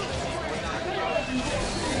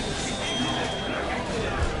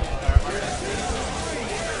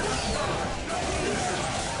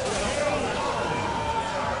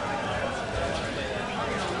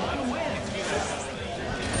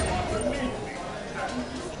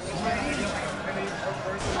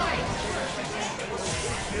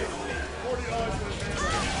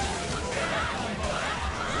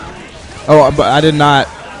 Oh, but I did not.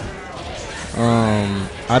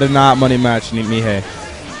 I did not money match Mihei.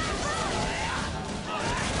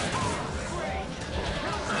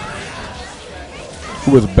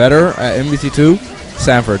 Who was better at MVC2?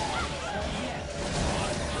 Sanford.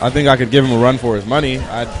 I think I could give him a run for his money.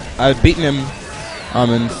 I'd beaten him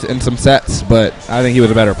in some sets, but I think he was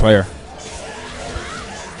a better player.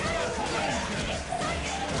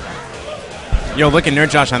 Yo, look at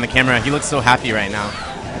Nerd Josh on the camera. He looks so happy right now.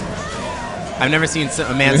 I've never seen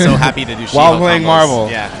a man so happy to do She-Hulk while playing combos.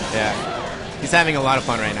 Marvel. Yeah. He's having a lot of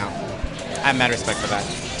fun right now. I have mad respect for that.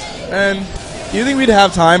 And do you think we'd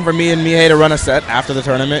have time for me and Mihei to run a set after the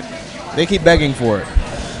tournament? They keep begging for it.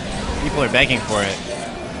 People are begging for it.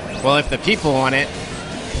 Well, if the people want it.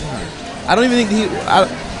 I don't even think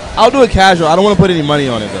I'll do it casual. I don't want to put any money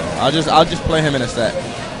on it though. I'll just play him in a set.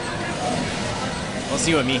 We'll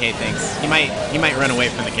see what Mihei thinks. He might run away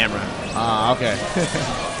from the camera. Okay.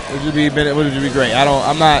 Which would be great.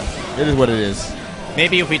 It is what it is.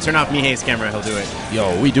 Maybe if we turn off Mihei's camera, he'll do it.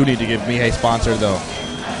 Yo, we do need to give Mihei sponsor though.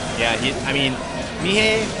 Yeah,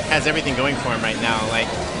 Mihei has everything going for him right now. Like,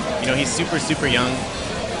 he's super, super young.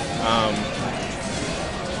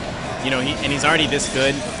 He's already this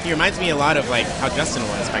good. He reminds me a lot of like how Justin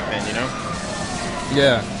was back then,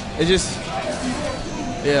 Yeah.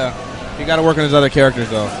 You got to work on his other characters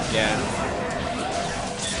though. Yeah.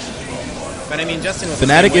 But Justin was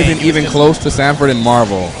Fnatic isn't even close to Sanford and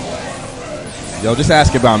Marvel. Yo, just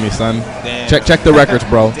ask about me, son. Damn. Check the records,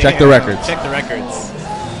 bro. Check the records. Check the records.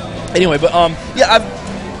 Anyway, but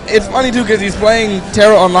it's funny too because he's playing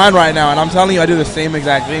Terra Online right now, and I'm telling you, I do the same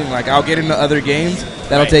exact thing. Like I'll get into other games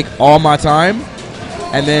that'll take all my time,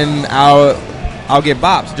 and then I'll get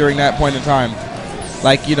bops during that point in time.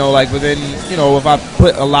 Like within if I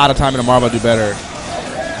put a lot of time into Marvel, I'll do better.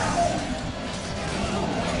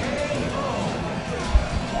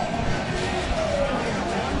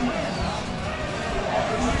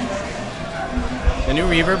 The new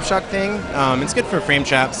reverb shock thing, it's good for frame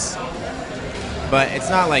traps, but it's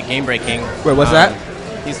not like game breaking. Wait, what's that?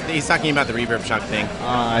 He's talking about the reverb shock thing.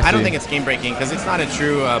 I don't think it's game breaking because it's not a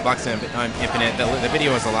true Box Infinite. The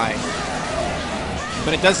video is a lie,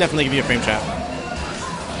 but it does definitely give you a frame trap,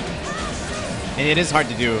 and it is hard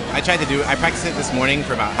to do. I practiced it this morning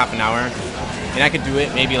for about half an hour, and I could do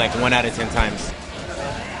it maybe like 1 out of 10 times.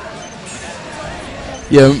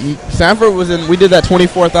 Yeah, Sanford was in. We did that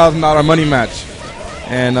 $24,000 money match.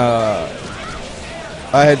 And I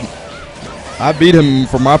beat him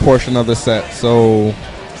for my portion of the set, so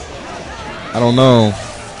I don't know.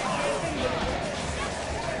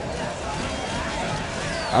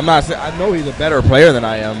 I know he's a better player than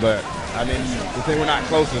I am, but to say we're not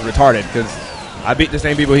close is retarded because I beat the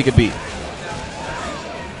same people he could beat.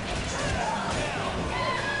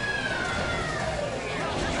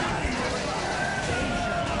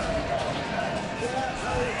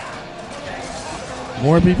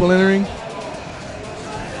 More people entering.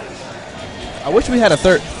 I wish we had a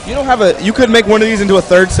third. You could make one of these into a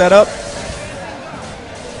third setup.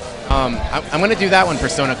 I'm gonna do that when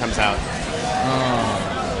Persona comes out.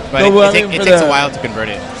 But it takes a while to convert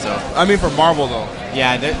it. So for Marvel though.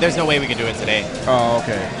 Yeah, there's no way we can do it today. Oh,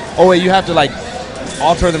 okay. Oh wait, you have to like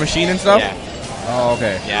alter the machine and stuff. Yeah. Oh,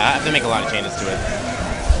 okay. Yeah, I have to make a lot of changes to it.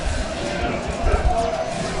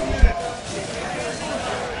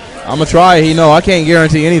 I'm gonna try. I can't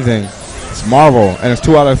guarantee anything. It's Marvel, and it's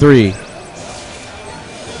 2 out of 3.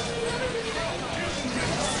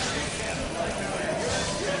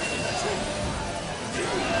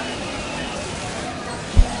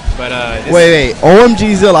 But wait.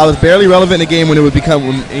 OMG Zill, I was barely relevant in the game when it was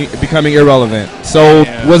becoming irrelevant. So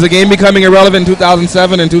was the game becoming irrelevant in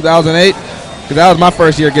 2007 and 2008? Because that was my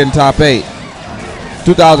first year getting top 8.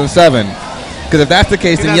 2007. Because if that's the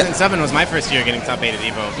case, 2007 was my first year getting top 8 at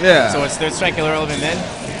EVO. Yeah. So it's Third Strike irrelevant then?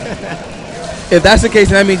 If that's the case,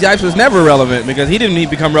 then that means Yipes was never relevant because he didn't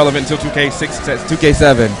become relevant until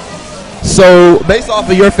 2K7. So based off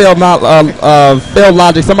of your failed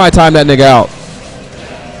logic, somebody time that nigga out.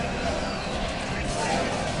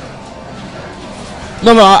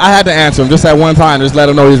 No, I had to answer him just that one time. Just let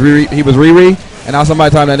him know he was Riri, and now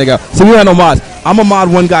somebody time that nigga out. So we had no mods. I'm gonna mod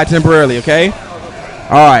one guy temporarily, okay?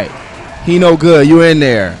 All right. He no good. You in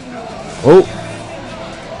there. Oh.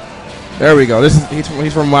 There we go.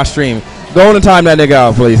 He's from my stream. Go on and time that nigga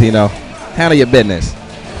out, please. Handle your business.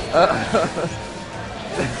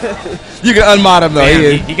 You can unmod him though.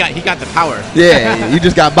 Damn, he got the power. Yeah, you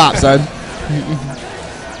just got bop, son.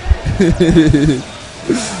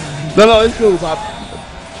 No, it's cool.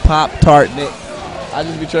 Pop Tart Nick.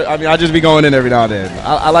 I just be going in every now and then.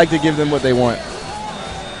 I like to give them what they want.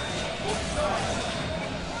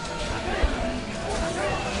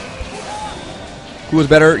 Who was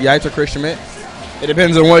better, Yipes or Chris Schmidt? It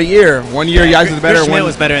depends on what year. 1 year, Yipes was better. Chris Schmidt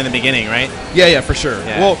was better in the beginning, right? Yeah, for sure.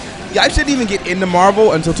 Yeah. Well, Yipes didn't even get into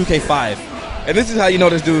Marvel until 2K5. And this is how you know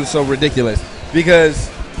this dude is so ridiculous. Because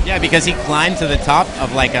he climbed to the top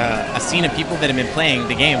of like a scene of people that have been playing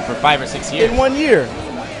the game for 5 or 6 years. In 1 year.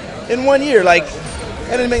 In 1 year. Like,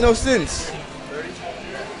 that didn't make no sense.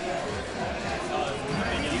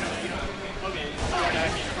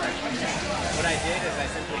 What I did is I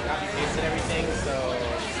simply copy-pasted everything, so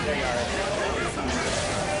there you are.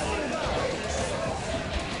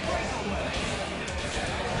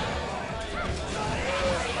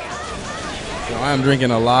 So I am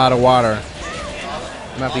drinking a lot of water.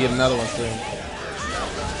 I'm going to have to get another one soon.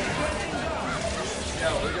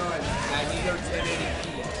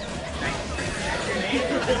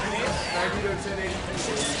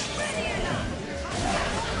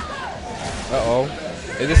 Uh-oh.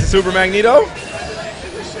 Is this a Super Magneto?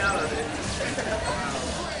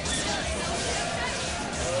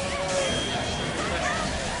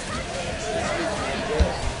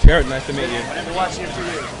 Jared, nice to meet you. I've been watching you for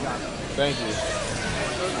years. Thank you.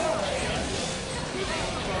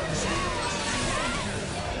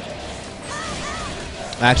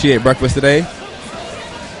 I actually ate breakfast today,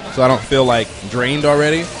 so I don't feel like drained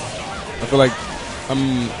already. I feel like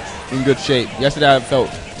I'm in good shape. Yesterday I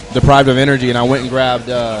felt deprived of energy, and I went and grabbed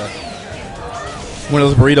one of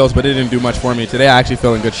those burritos, but it didn't do much for me. Today I actually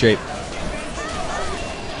feel in good shape.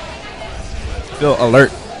 I feel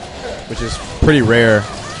alert, which is pretty rare.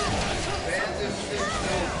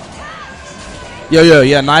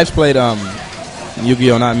 Yeah, Knives played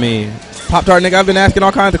Yu-Gi-Oh, not me. Pop-Tart nigga, I've been asking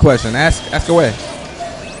all kinds of questions. Ask away.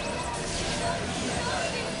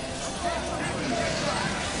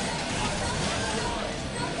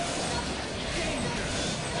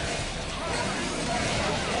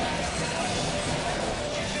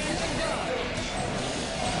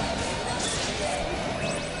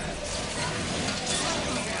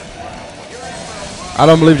 I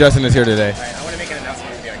don't believe Justin is here today. I want to make an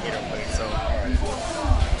announcement for the arcade real quick. So,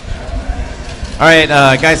 all right,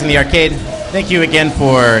 guys in the arcade, thank you again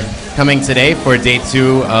for coming today for day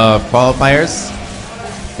 2 of Qualifiers.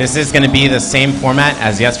 This is going to be the same format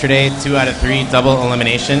as yesterday, 2 out of 3 double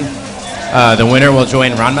elimination. The winner will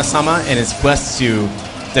join Ranma-sama in his quest to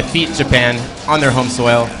defeat Japan on their home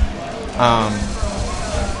soil.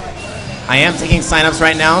 I am taking signups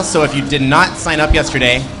right now, so if you did not sign up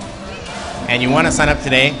yesterday, and you want to sign up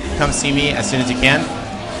today, come see me as soon as you can.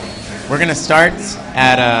 We're going to start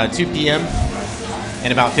at 2 p.m.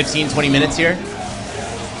 in about 15-20 minutes here.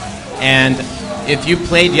 And if you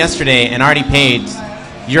played yesterday and already paid,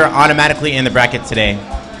 you're automatically in the bracket today.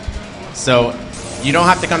 So you don't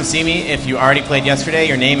have to come see me if you already played yesterday.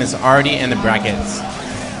 Your name is already in the brackets.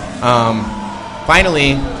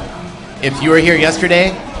 Finally, if you were here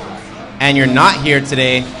yesterday and you're not here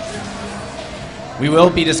today, we will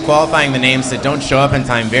be disqualifying the names that don't show up in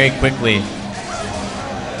time very quickly.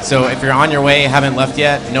 So if you're on your way, haven't left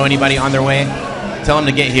yet, know anybody on their way, tell them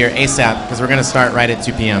to get here ASAP because we're going to start right at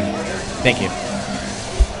 2 p.m. Thank you.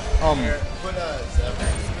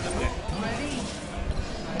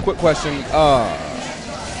 Quick question.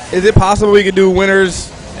 Is it possible we could do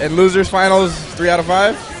winners and losers finals 3 out of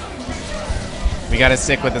 5? We got to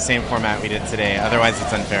stick with the same format we did today. Otherwise,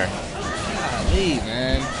 it's unfair.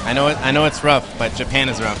 Man. I know it's rough, but Japan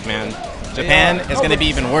is rough, man. Japan is going to be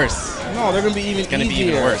even worse. No, they're going to be even gonna easier.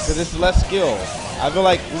 be even worse. Because it's less skill. I feel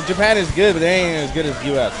like Japan is good, but they ain't as good as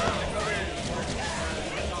U.S.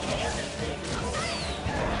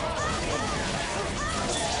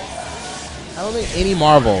 I don't think any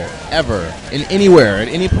Marvel ever, in anywhere, in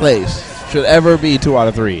any place, should ever be 2 out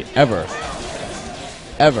of 3. Ever.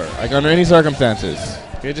 Ever. Like, under any circumstances.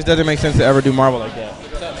 It just doesn't make sense to ever do Marvel like that.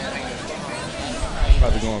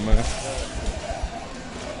 How's it going, man?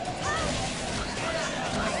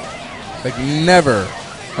 Like, never,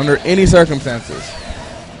 under any circumstances.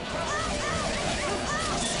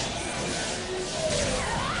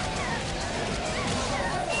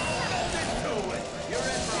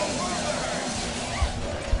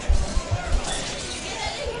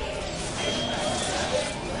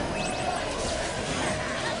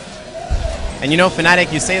 And you know,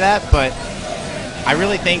 Fnatic, you say that, but I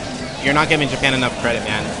really think you're not giving Japan enough credit,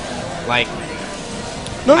 man. Like,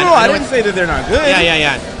 No, I didn't say that they're not good.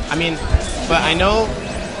 yeah. I mean, but I know,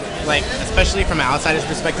 like, especially from an outsider's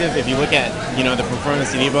perspective, if you look at, you know, the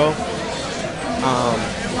performance in Evo,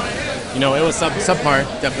 you know, it was subpar,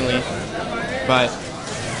 definitely. But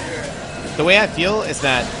the way I feel is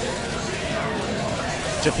that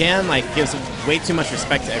Japan, like, gives way too much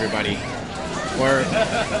respect to everybody. Or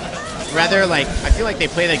rather, like, I feel like they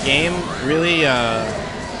play the game really,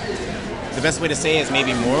 the best way to say it is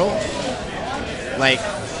maybe moral. Like,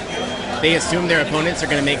 they assume their opponents are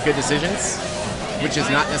going to make good decisions, which is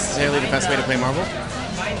not necessarily the best way to play Marvel.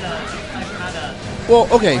 Well,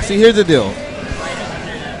 okay, see, here's the deal.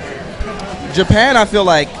 Japan, I feel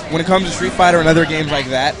like, when it comes to Street Fighter and other games like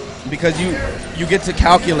that, because you get to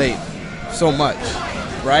calculate so much,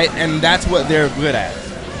 right? And that's what they're good at.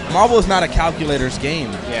 Marvel is not a calculator's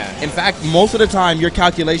game. Yeah. In fact, most of the time, your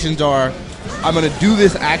calculations are, I'm going to do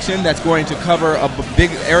this action that's going to cover a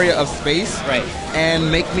big area of space, Right.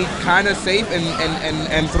 and make me kind of safe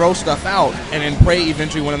and throw stuff out, and then pray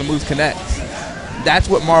eventually one of the moves connects. That's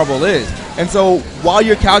what Marvel is. And so while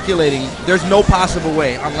you're calculating, there's no possible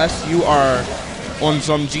way, unless you are on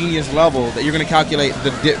some genius level, that you're going to calculate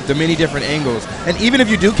the many different angles. And even if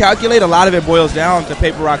you do calculate, a lot of it boils down to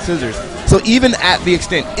paper, rock, scissors. So even at the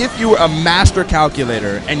extent, if you were a master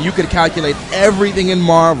calculator and you could calculate everything in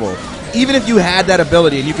Marvel, even if you had that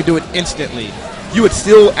ability and you could do it instantly, you would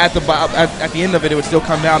still, at the end of it, it would still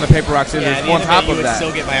come down to paper, rock, scissors on top of that. You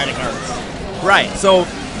would still get bionic arms. Right. So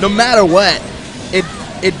no matter what,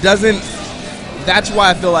 it doesn't. That's why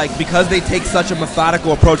I feel like, because they take such a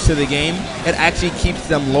methodical approach to the game, it actually keeps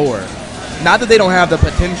them lower. Not that they don't have the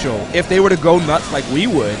potential. If they were to go nuts like we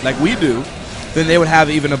would, like we do, then they would have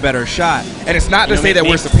even a better shot. And it's not to say that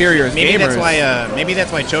we're superior as gamers. Maybe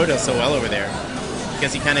that's why Cho does so well over there,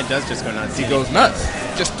 because he kind of does just go nuts. He goes nuts.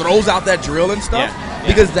 Just throws out that drill and stuff. Yeah.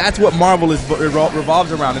 Because that's what Marvel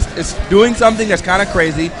revolves around. It's doing something that's kind of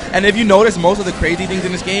crazy. And if you notice, most of the crazy things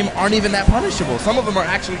in this game aren't even that punishable. Some of them are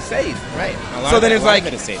actually safe. Right. So then it's like,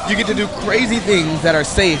 you get to do crazy things that are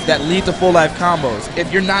safe, that lead to full life combos.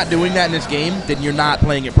 If you're not doing that in this game, then you're not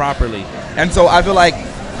playing it properly. And so I feel like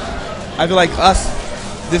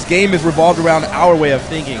this game is revolved around our way of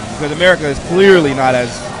thinking. Because America is clearly not as,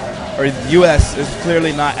 or the U.S. is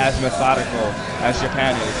clearly not as methodical as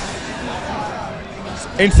Japan is.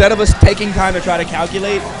 Instead of us taking time to try to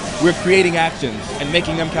calculate, we're creating actions and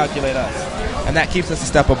making them calculate us, and that keeps us a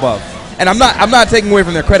step above. And I'm not taking away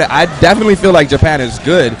from their credit. I definitely feel like Japan is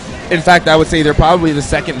good. In fact, I would say they're probably the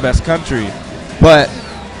second best country. But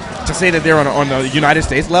to say that they're on the United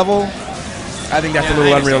States level, I think that's a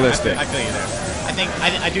little unrealistic. I feel you there.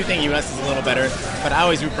 I do think U.S. is a little better, but I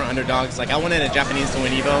always root for underdogs. Like, I wanted a Japanese to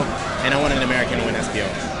win Evo, and I wanted an American to win SBO.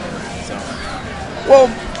 So. Well,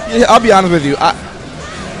 yeah, I'll be honest with you.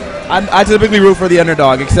 I typically root for the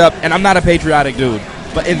underdog, and I'm not a patriotic dude,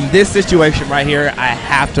 but in this situation right here, I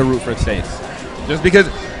have to root for the States. Just because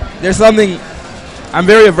there's something, I'm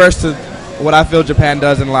very averse to what I feel Japan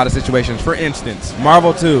does in a lot of situations. For instance,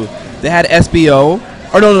 Marvel 2, they had SBO,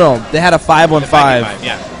 or no, they had a 5-on-5,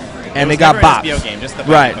 yeah. And they got bopped. SBO game, just the 5v5.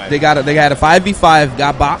 Right, they had a 5v5,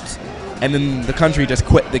 got bopped, and then the country just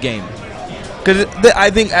quit the game. Because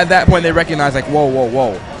I think at that point they recognized, like,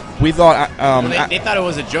 whoa. We thought they thought it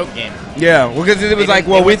was a joke game. Yeah, because it was like,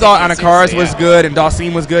 well, we thought Anakaris was good and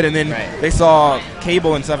Dalsim was good, and then they saw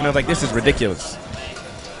Cable and stuff, and they was like, this is ridiculous.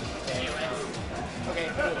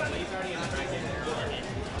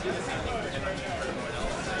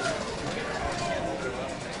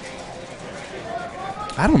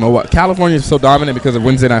 I don't know what California is so dominant because of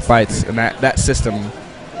Wednesday night fights and that system.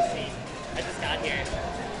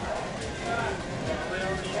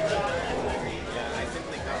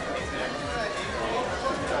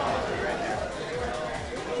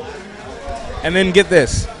 And then get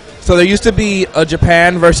this. So there used to be a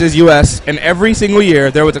Japan versus U.S., and every single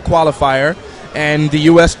year there was a qualifier, and the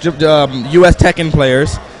U.S. Tekken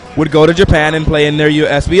players would go to Japan and play in their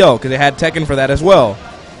SBO, because they had Tekken for that as well.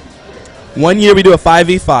 One year we do a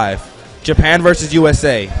 5v5, Japan versus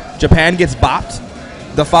USA. Japan gets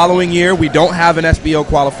bopped. The following year we don't have an SBO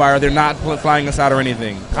qualifier. They're not flying us out or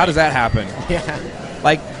anything. How does that happen? Yeah.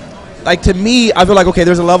 Like to me, I feel like, okay,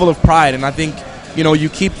 there's a level of pride, and I think, you know, you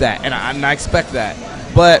keep that, and I expect that.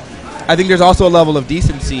 But I think there's also a level of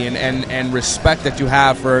decency and respect that you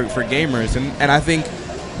have for gamers. And I think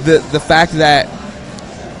the fact that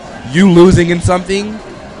you losing in something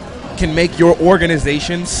can make your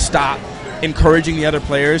organization stop encouraging the other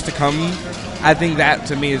players to come, I think that,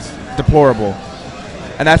 to me, is deplorable.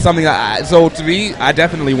 And that's something so to me, I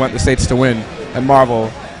definitely want the States to win and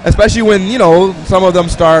Marvel. especially when some of them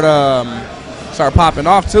start popping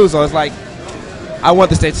off too. So it's like I want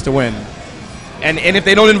the states to win, and if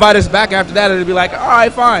they don't invite us back after that, it'll be like, all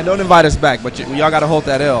right, fine, don't invite us back, but y'all got to hold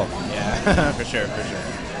that L. Yeah, for sure.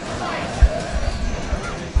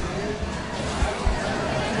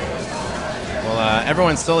 Well,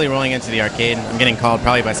 everyone's slowly rolling into the arcade. I'm getting called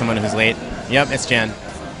probably by someone who's late. Yep, it's Jan.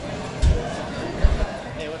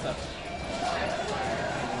 Hey, what's up?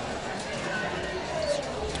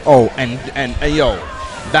 Oh, and yo,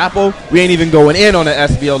 Dapple, we ain't even going in on the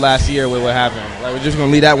SBO last year with what happened. Like, we're just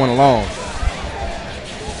gonna leave that one alone.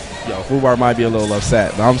 Yo, Fubar might be a little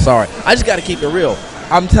upset, but I'm sorry. I just gotta keep it real.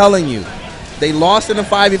 I'm telling you, they lost in the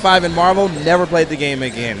 5v5 in Marvel, never played the game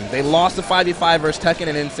again. They lost the 5v5 versus Tekken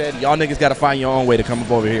and then said, y'all niggas got to find your own way to come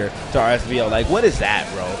up over here to our SBO. Like, what is that,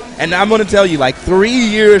 bro? And I'm going to tell you, like, 3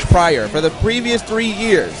 years prior, for the previous 3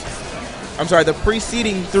 years, the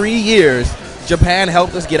preceding 3 years, Japan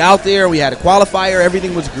helped us get out there. We had a qualifier.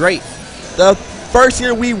 Everything was great. The first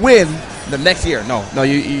year we win, the next year, no,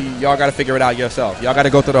 y'all got to figure it out yourself. Y'all got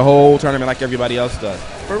to go through the whole tournament like everybody else does.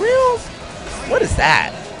 For real? What is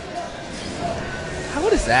that?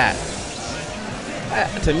 What is that?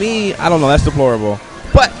 To me, I don't know. That's deplorable.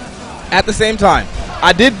 But at the same time,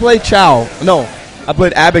 I did play Chow. No, I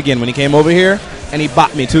played Abigail when he came over here, and he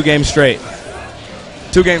bopped me 2 games straight.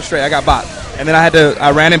 2 games straight. I got bopped. And then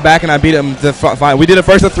I ran him back, and I beat him. We did the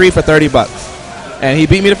first of 3 for $30. And he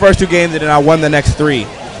beat me the first 2 games, and then I won the next 3.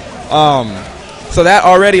 So that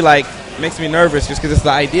already, like, makes me nervous just because it's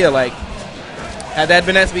the idea. Like, had that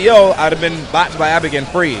been SBO, I'd have been botched by Abigail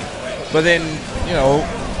free. But then,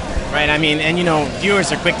 Right, I mean, and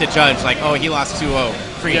viewers are quick to judge, like, oh, he lost 2-0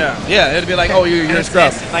 free. Yeah, it'd be like, oh, you're a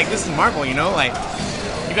scrub. Like, this is Marvel, like,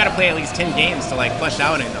 you got to play at least 10 games to, like, flesh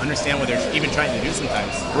out and understand what they're even trying to do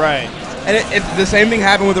sometimes. Right. And it's the same thing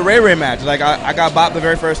happened with the Ray Ray match. Like, I got bopped the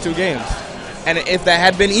very first 2 games. And if that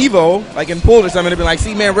had been Evo, like in pool or something, it'd be like,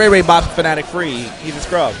 see, man, Ray Ray bopped Fnatic free. He's a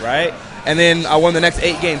scrub, right? And then I won the next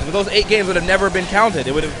 8 games. But those 8 games would have never been counted.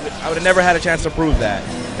 I would have never had a chance to prove that.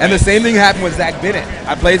 And the same thing happened with Zach Bennett.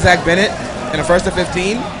 I played Zach Bennett in the first of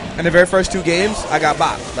 15, and the very first 2 games, I got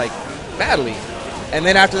bopped, like, badly. And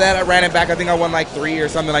then after that, I ran it back. I think I won like 3 or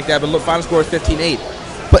something like that. But look, final score is 15-8.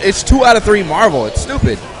 But it's 2 out of 3 Marvel. It's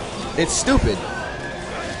stupid. It's stupid.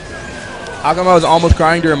 How come I was almost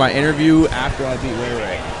crying during my interview after I beat Ray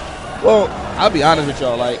Ray? Well, I'll be honest with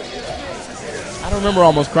y'all. Like, I don't remember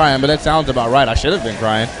almost crying, but that sounds about right. I should have been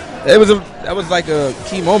crying. That was like a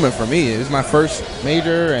key moment for me. It was my first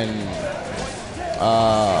major, and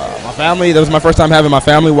my family. That was my first time having my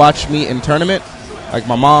family watch me in tournament. Like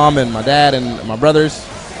my mom and my dad and my brothers,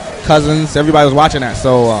 cousins. Everybody was watching that.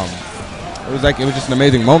 So it was just an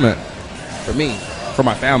amazing moment for me, for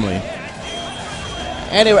my family,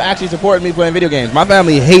 and they were actually supporting me playing video games. My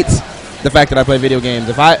family hates the fact that I play video games.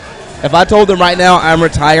 If I told them right now I'm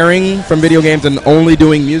retiring from video games and only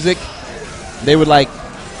doing music, they would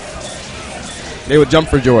jump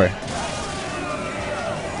for joy.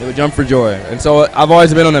 They would jump for joy. And so I've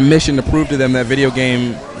always been on a mission to prove to them that video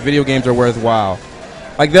games are worthwhile.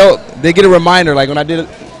 Like they get a reminder, like when I did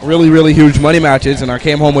really, really huge money matches and I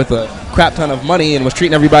came home with a crap ton of money and was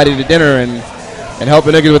treating everybody to dinner and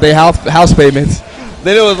helping niggas with their house payments,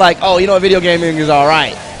 then it was like, oh, video gaming is all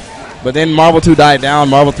right. But then Marvel 2 died down,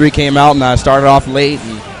 Marvel 3 came out, and I started off late,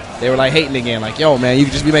 and they were like hating again, like, yo, man, you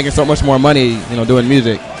could just be making so much more money, doing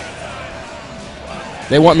music.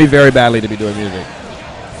 They want me very badly to be doing music.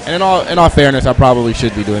 And in all fairness, I probably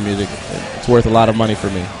should be doing music. It's worth a lot of money for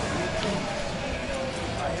me.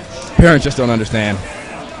 Parents just don't understand.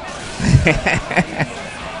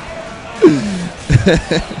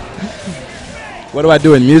 What do I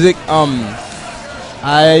do in music?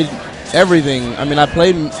 Everything. I mean, I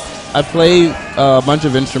play a bunch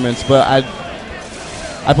of instruments, but I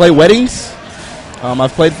play weddings.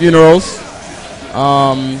 I've played funerals.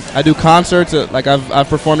 I do concerts. Like I've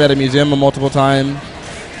performed at a museum multiple times.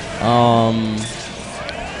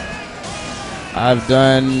 I've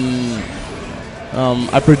done.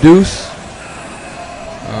 I produce.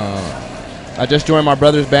 I just joined my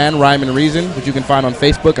brother's band, Rhyme and Reason, which you can find on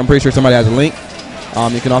Facebook. I'm pretty sure somebody has a link.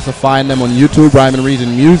 You can also find them on YouTube, Rhyme and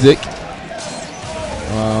Reason Music.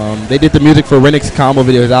 They did the music for Rennick's combo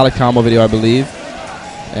video, his Alex combo video, I believe.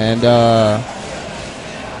 And I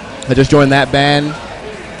just joined that band,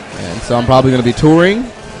 and so I'm probably going to be touring.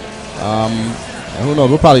 And who knows?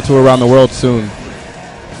 We'll probably tour around the world soon.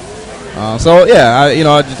 So yeah,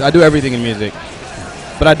 I do everything in music,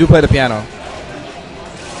 but I do play the piano.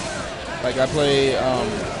 Like I play, I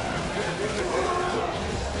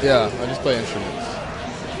just play instruments.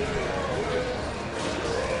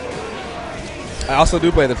 I also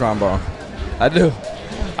do play the trombone. I do.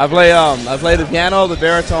 I play the piano, the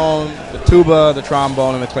baritone, the tuba, the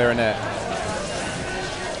trombone, and the clarinet.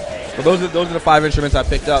 But those are the 5 instruments I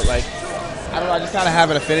picked up. Like, I don't know, I just kind of have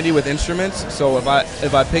an affinity with instruments. So if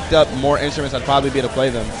I picked up more instruments, I'd probably be able to play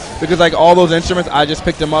them. Because like all those instruments, I just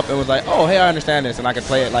picked them up and was like, oh, hey, I understand this, and I could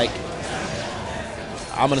play it. Like,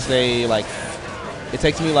 I'm gonna say like, it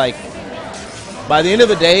takes me like, by the end of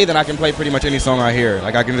the day, then I can play pretty much any song I hear.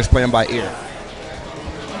 Like I can just play them by ear.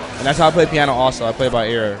 And that's how I play piano also. I play by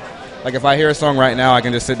ear. Like if I hear a song right now, I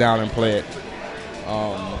can just sit down and play it.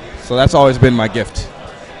 So that's always been my gift.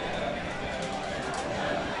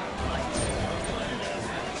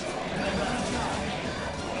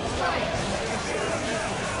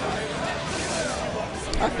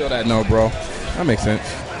 I feel that note, bro. That makes sense.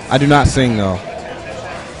 I do not sing though.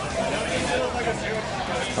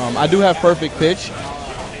 I do have perfect pitch,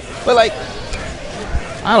 but like,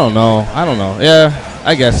 I don't know. Yeah.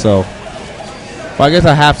 I guess so. Well, I guess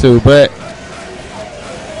I have to, but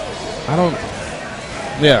I don't.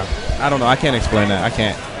 Yeah, I don't know. I can't explain that. I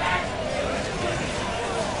can't.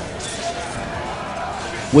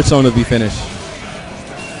 Which song did we finish?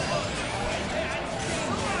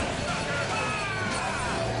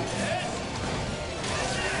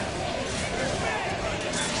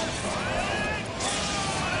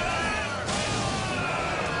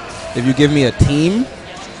 If you give me a team,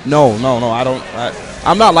 no, I don't.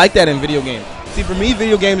 I'm not like that in video games. See, for me,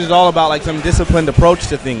 video games is all about like some disciplined approach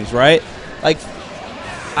to things, right? Like,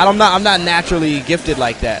 I'm not naturally gifted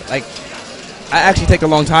like that. Like, I actually take a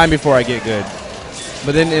long time before I get good.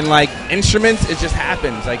 But then in like instruments, it just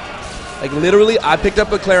happens. Like literally, I picked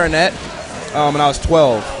up a clarinet when I was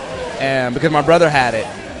 12, and because my brother had it,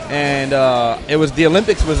 and it was the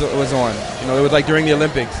Olympics was on. You know, it was like during the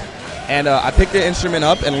Olympics, and I picked the instrument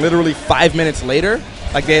up, and literally 5 minutes later,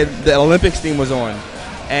 like the Olympics theme was on,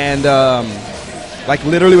 and like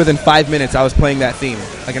literally within 5 minutes, I was playing that theme.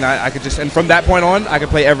 Like, and I could just, and from that point on, I could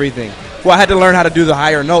play everything. Well, I had to learn how to do the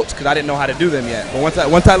higher notes because I didn't know how to do them yet.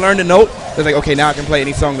 But once I learned a note, it was like, okay, now I can play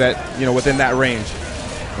any song that, you know, within that range.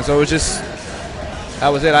 And so it was just, that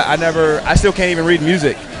was it. I still can't even read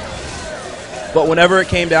music. But whenever it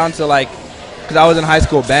came down to like, because I was in high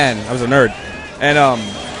school band, I was a nerd, and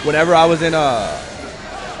whenever I was in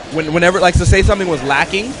whenever, like, so say something was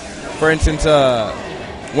lacking, for instance,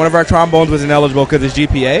 one of our trombones was ineligible because of his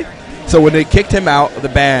GPA. So when they kicked him out of the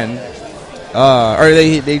band, or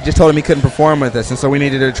they just told him he couldn't perform with us, and so we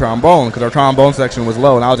needed a trombone because our trombone section was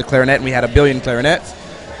low, and I was a clarinet, and we had 1 billion clarinets.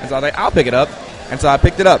 And so I was like, I'll pick it up. And so I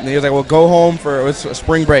picked it up, and he was like, well, go home it was a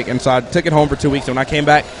spring break. And so I took it home for 2 weeks, and when I came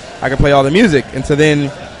back, I could play all the music. And so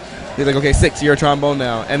then he's like, okay, 6, you're a trombone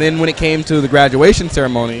now. And then when it came to the graduation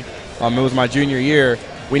ceremony, it was my junior year,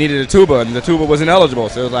 we needed a tuba, and the tuba was ineligible.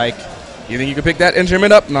 So it was like, you think you could pick that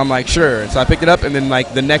instrument up? And I'm like, sure. And so I picked it up, and then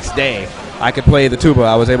like the next day, I could play the tuba.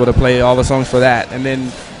 I was able to play all the songs for that. And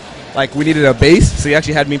then like we needed a bass, so he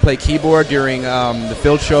actually had me play keyboard during the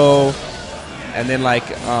field show. And then like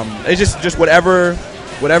it's just whatever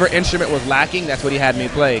instrument was lacking, that's what he had me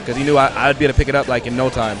play, because he knew I'd be able to pick it up like in no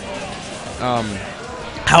time.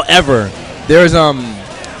 However, there's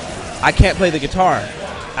I can't play the guitar.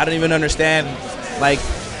 I don't even understand. Like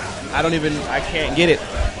I can't get it.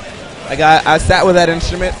 Like I sat with that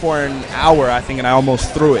instrument for an hour, I think, and I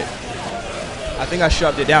almost threw it. I think I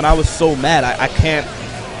shoved it down. I was so mad. I can't.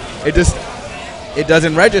 It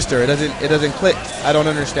doesn't register. It doesn't click. I don't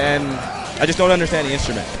understand. I just don't understand the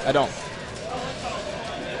instrument. I don't.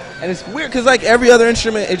 And it's weird because like every other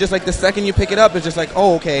instrument, it's just like the second you pick it up, it's just like,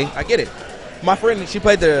 oh, okay, I get it. My friend, she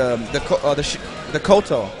played the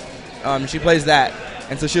koto. She plays that,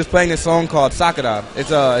 and so she was playing this song called Sakura. It's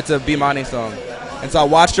a Bimani song, and so I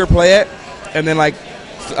watched her play it, and then like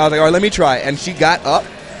I was like, all right, let me try. And she got up,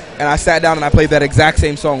 and I sat down and I played that exact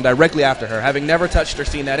same song directly after her, having never touched or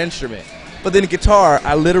seen that instrument. But then the guitar,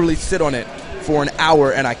 I literally sit on it for an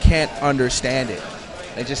hour and I can't understand it.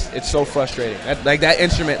 It's so frustrating. That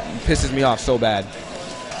instrument pisses me off so bad.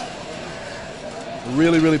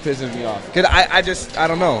 Really, really pisses me off. Cause I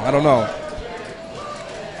don't know.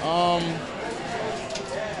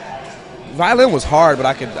 Violin was hard, but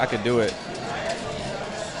I could do it.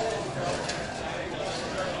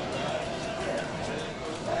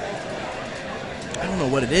 I don't know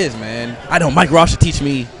what it is, man. I know Mike Ross should teach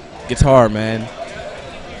me guitar, man.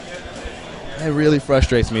 It really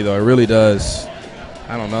frustrates me, though. It really does.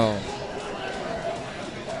 I don't know.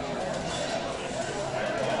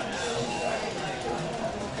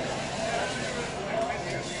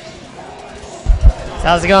 So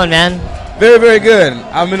how's it going, man? Very, very good.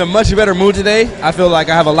 I'm in a much better mood today. I feel like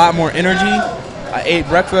I have a lot more energy. I ate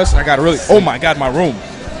breakfast. I got really, oh my God, my room.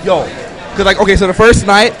 Yo, because like, okay, so the first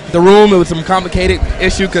night, the room, it was some complicated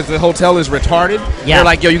issue because the hotel is retarded. Yeah. They're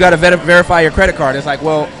like, yo, you got to verify your credit card. It's like,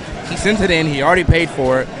 well, he sent it in. He already paid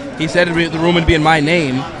for it. He said the room would be in my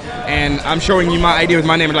name. And I'm showing you my ID with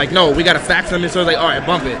my name. And like, no, we got to fax them. So I was like, all right,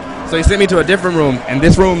 bump it. So he sent me to a different room. And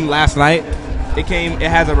this room last night, it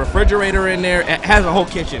has a refrigerator in there. It has a whole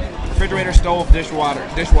kitchen. Refrigerator, stove,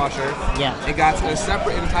 dishwasher. Yeah. It got a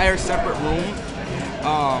entire separate room.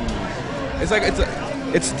 It's like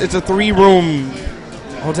it's a 3-room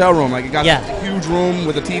hotel room. Like it got a huge room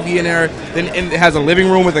with a TV in there. Then it has a living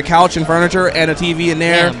room with a couch and furniture and a TV in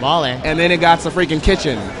there. Yeah, ballin'. And then it got the freaking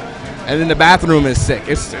kitchen. And then the bathroom is sick.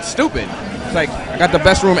 It's stupid. It's like I got the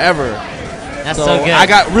best room ever. That's so good. I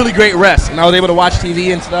got really great rest, and I was able to watch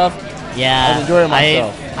TV and stuff. Yeah. I was enjoying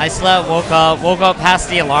myself. I slept, woke up past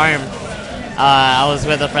the alarm. I was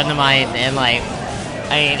with a friend of mine, and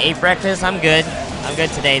ate breakfast. I'm good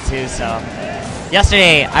today too. So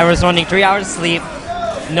yesterday I was running 3 hours of sleep.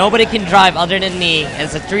 Nobody can drive other than me.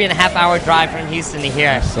 It's a 3.5-hour drive from Houston to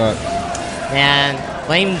here. That sucks. And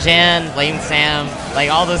blame Jan, blame Sam, like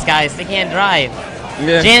all those guys. They can't drive.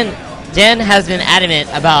 Yeah. Jan has been adamant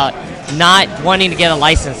about not wanting to get a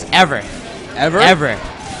license ever. Ever?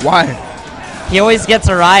 Why? He always gets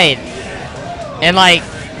a ride, and like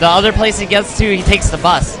the other place he gets to, he takes the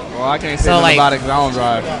bus. Well, I can't say nothing about it because I don't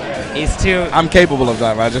drive. He's too. I'm capable of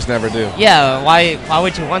driving. I just never do. Yeah. Why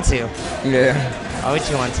would you want to? Yeah. Why would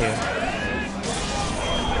you want to?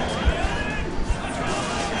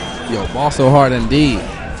 Yo, ball so hard indeed.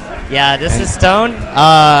 Yeah, this is Stone.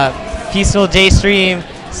 Peaceful J Stream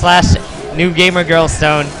 / New Gamer Girl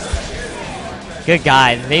Stone. Good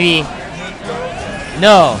guy. Maybe.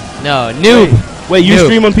 No, noob. Wait, you noob.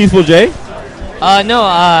 stream on Peaceful J? No.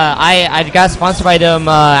 I got sponsored by them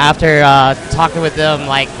after talking with them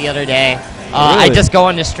like the other day. Really? I just go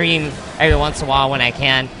on the stream every once in a while when I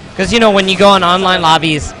can, because when you go on online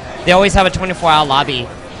lobbies, they always have a 24-hour lobby.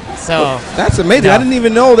 So that's amazing. I didn't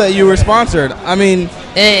even know that you were sponsored. I mean,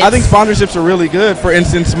 I think sponsorships are really good. For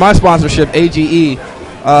instance, my sponsorship, AGE.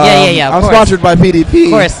 Yeah. I'm sponsored by PDP.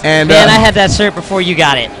 Of course. And I had that shirt before you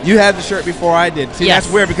got it. You had the shirt before I did. See, yes.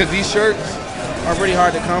 That's weird because these shirts are pretty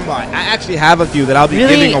hard to come by. I actually have a few that I'll be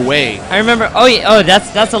giving away. I remember. Oh,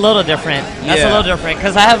 that's a little different. That's a little different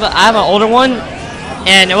because I have an older one,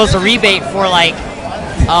 and it was a rebate for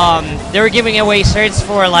they were giving away shirts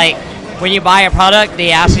for when you buy a product,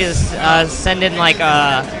 they ask you to send in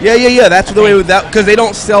Yeah. That's the way with that, because they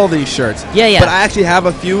don't sell these shirts. Yeah. But I actually have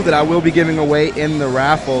a few that I will be giving away in the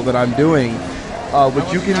raffle that I'm doing.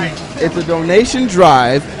 Which you can. It's a donation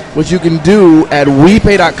drive, which you can do at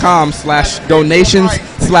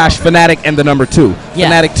WePay.com/donations/Fanatic and the number 2. Yeah.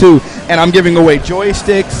 Fanatic 2, and I'm giving away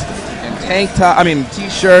joysticks and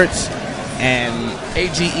t-shirts and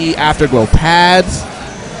AGE Afterglow pads,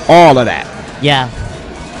 all of that. Yeah,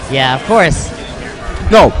 of course.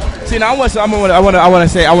 No, see now I want to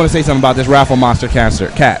say something about this raffle monster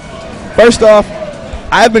cat. First off,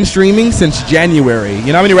 I've been streaming since January. You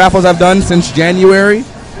know how many raffles I've done since January?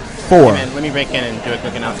 4. Hey man, let me break in and do a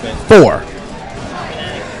quick announcement. 4.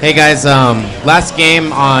 Hey guys, last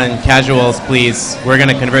game on casuals, please. We're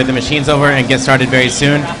gonna convert the machines over and get started very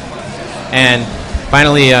soon. And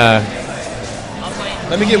finally,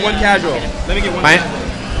 let me get one casual.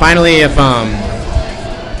 Finally, if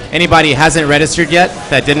anybody hasn't registered yet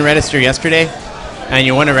that didn't register yesterday, and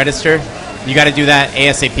you want to register, you got to do that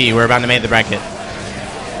ASAP. We're about to make the bracket.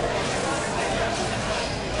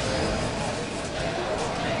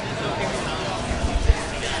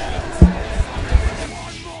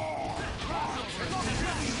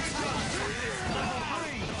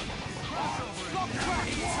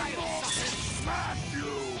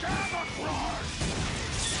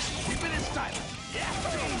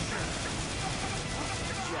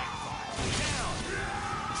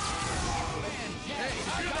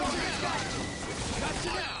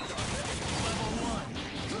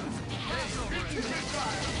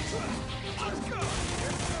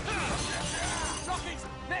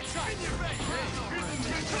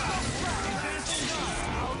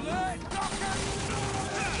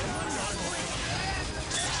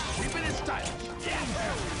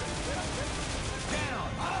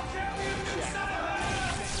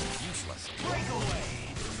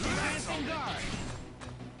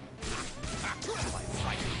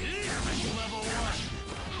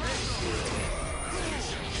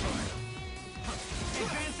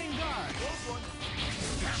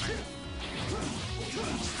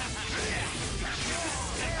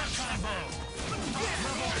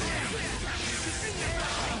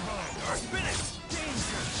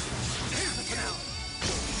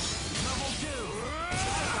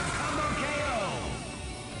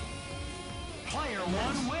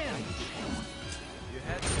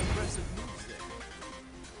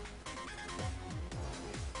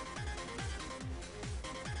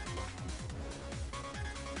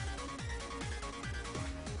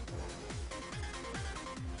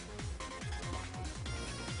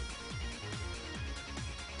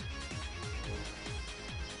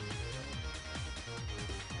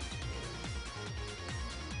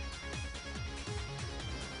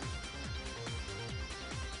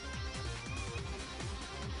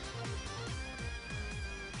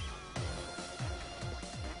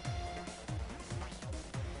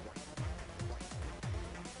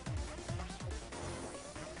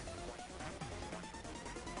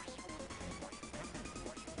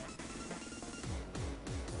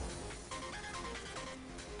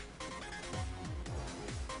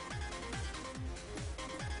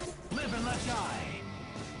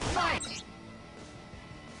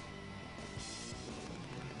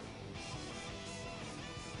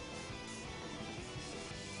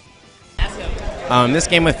 This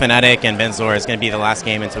game with Fnatic and Benzor is going to be the last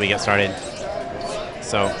game until we get started.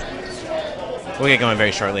 So we'll get going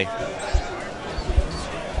very shortly.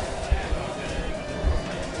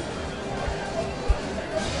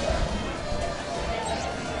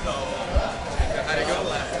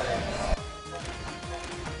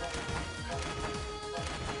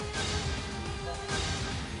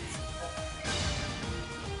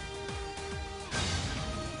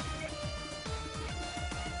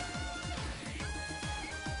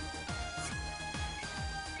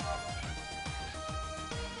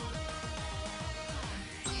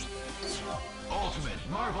 Ultimate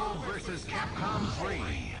Marvel vs. Capcom 3.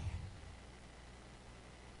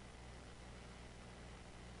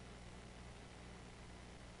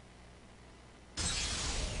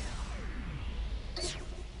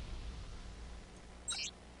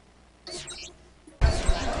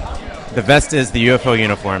 The vest is the UFO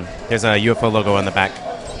uniform. There's a UFO logo on the back.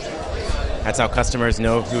 That's how customers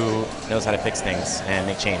know who knows how to fix things and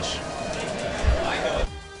make change.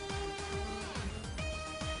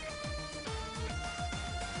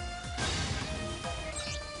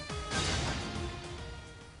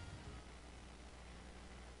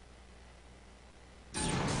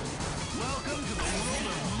 Welcome to the world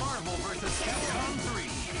of Marvel vs. Capcom 3,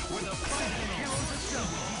 where the finest heroes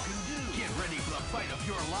assemble. Get ready for the fight of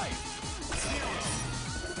your life. Zero,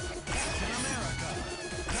 Captain America,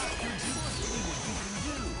 Dr. Doom, see what you can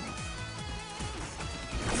do.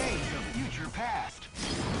 Days of future past.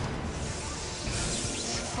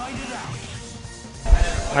 Fight it out.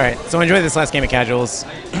 All right, so enjoy this last game of casuals.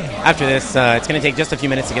 After this, it's going to take just a few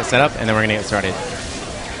minutes to get set up, and then we're going to get started.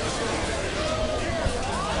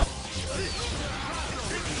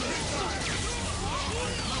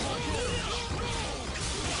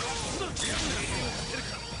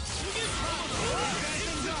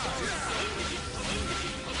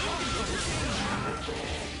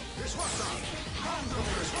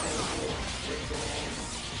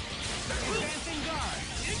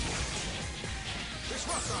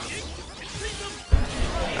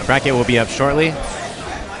 A bracket will be up shortly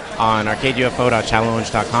on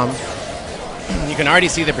arcadeufo.challenge.com. You can already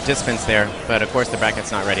see the participants there, but of course the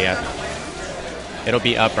bracket's not ready yet. It'll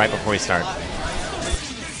be up right before we start.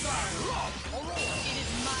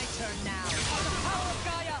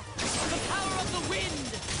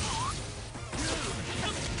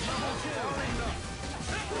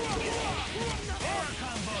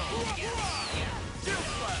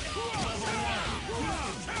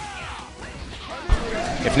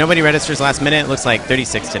 If nobody registers last minute, it looks like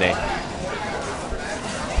 36 today.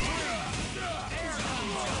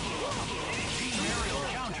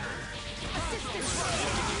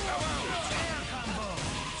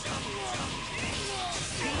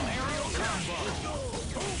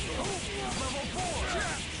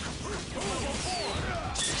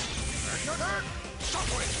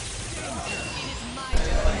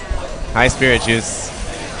 Hi, Spirit Juice.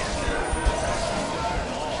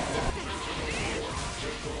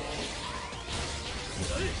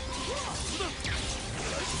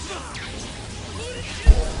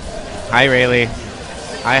 Hi, Rayleigh.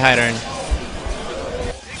 Hi, Hydern.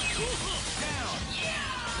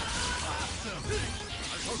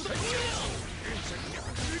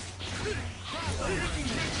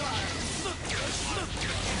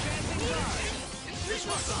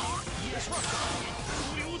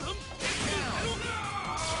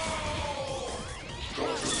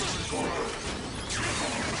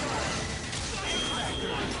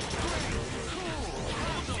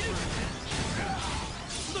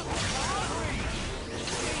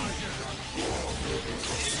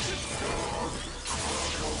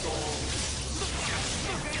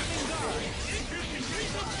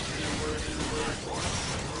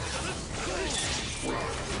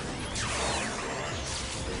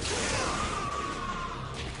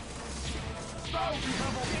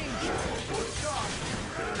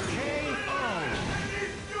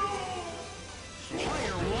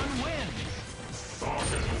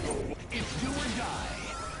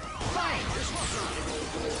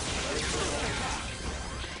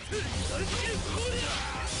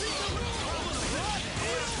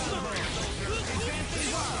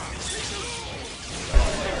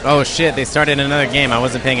 Oh shit, they started another game. I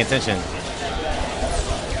wasn't paying attention.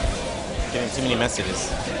 Getting too many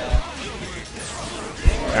messages.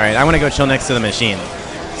 Alright, I want to go chill next to the machine.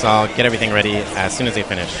 So I'll get everything ready as soon as they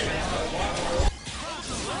finish.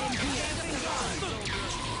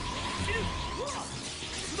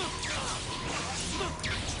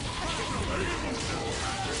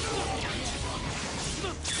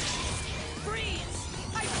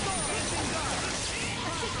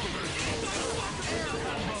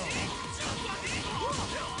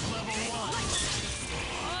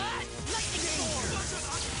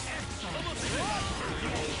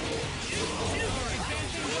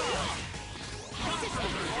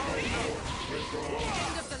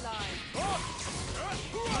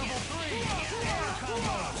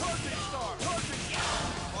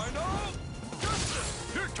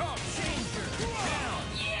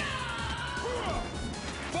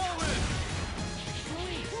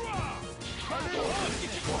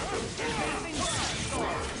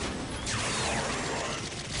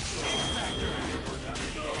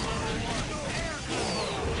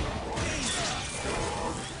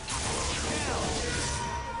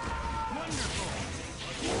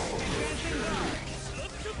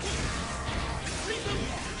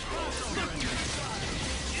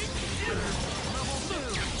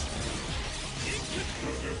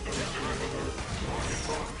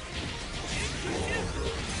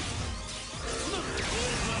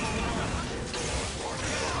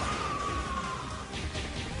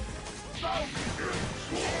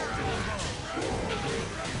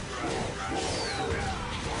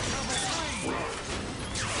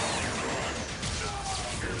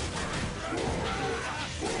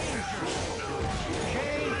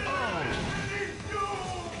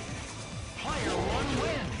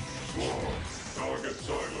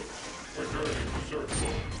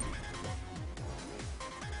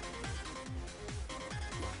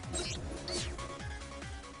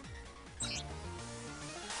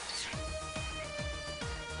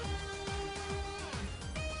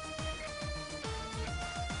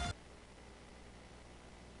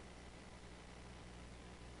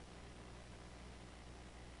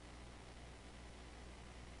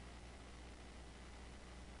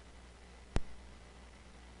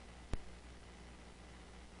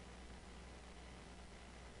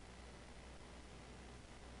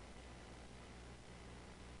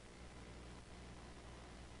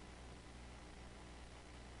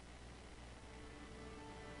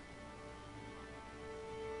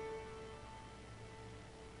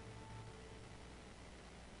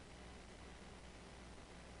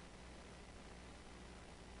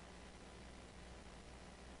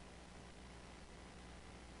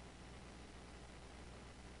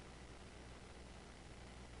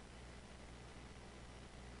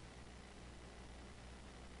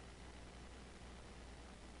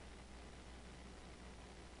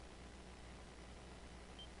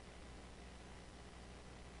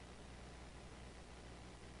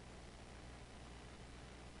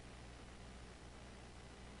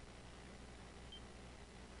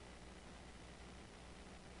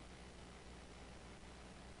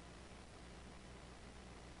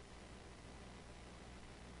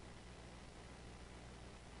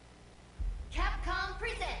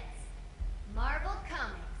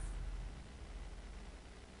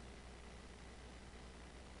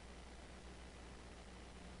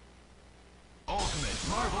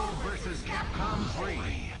 Marvel vs. Capcom 3.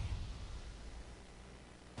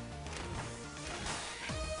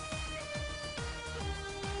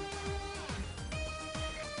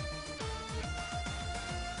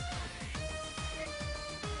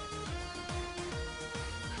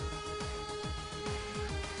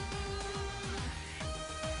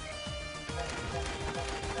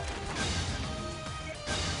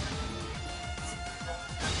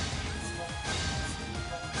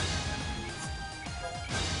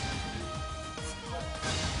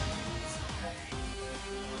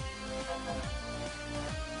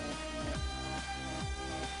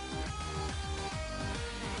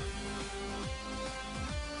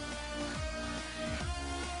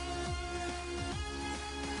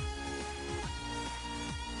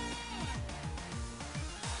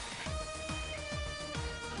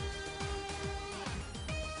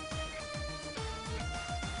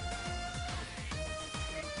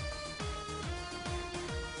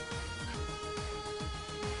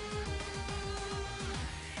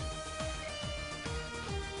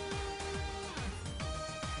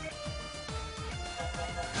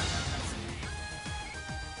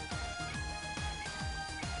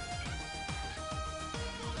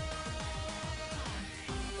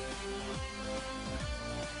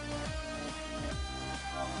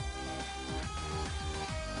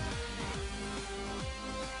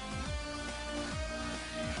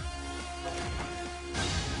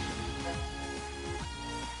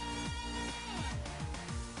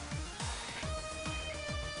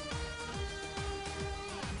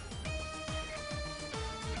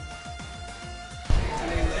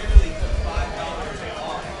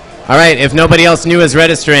 All right, if nobody else new is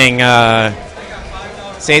registering,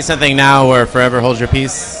 say something now or forever hold your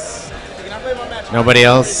peace. Nobody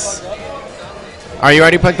else? Are you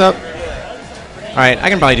already plugged up? All right, I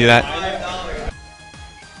can probably do that.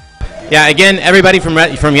 Yeah, again, everybody from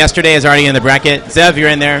yesterday is already in the bracket. Zev, you're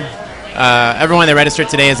in there. Everyone that registered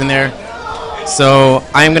today is in there. So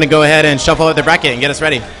I'm going to go ahead and shuffle out the bracket and get us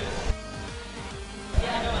ready.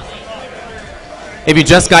 If you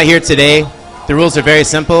just got here today, the rules are very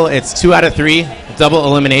simple. It's 2 out of 3, double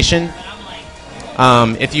elimination.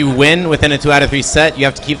 If you win within a 2 out of 3 set, you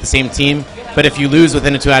have to keep the same team. But if you lose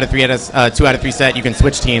within a 2 out of 3 set, you can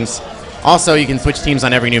switch teams. Also, you can switch teams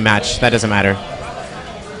on every new match. That doesn't matter.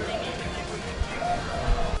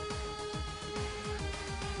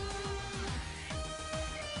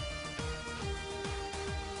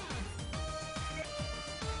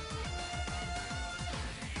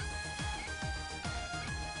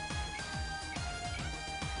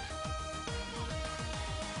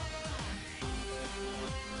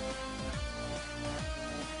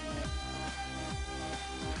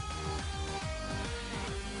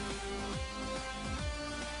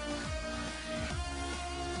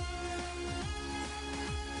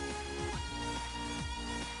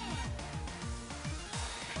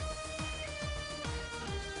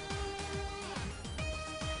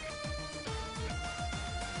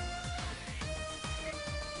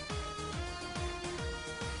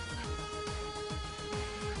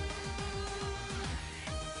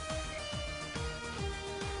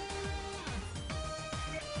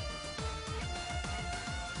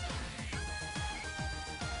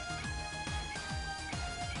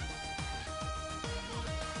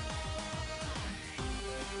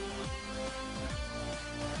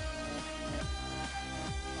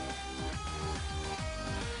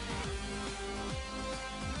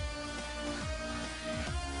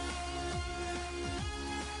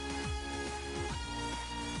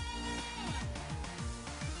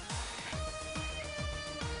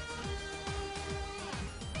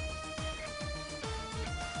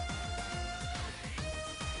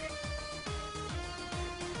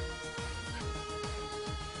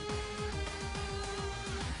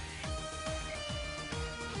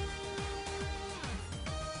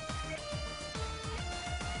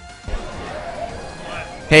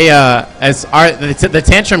 Hey, the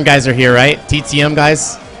Tantrum guys are here, right? TTM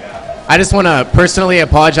guys. I just want to personally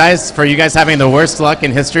apologize for you guys having the worst luck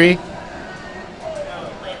in history.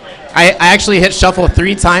 I actually hit shuffle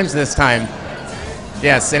 3 times this time.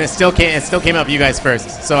 Yes, and it still came up you guys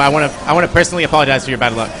first. So I want to personally apologize for your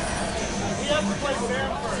bad luck.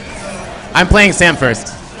 I'm playing Sam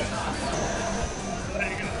first.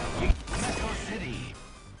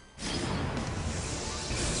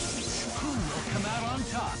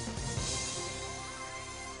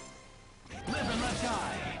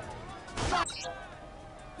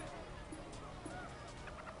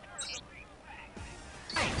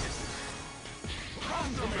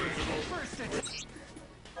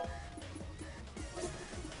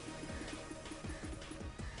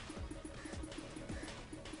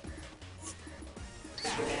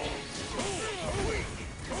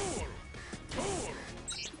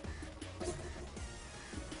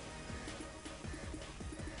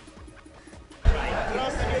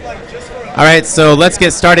 All right, so let's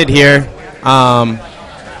get started here.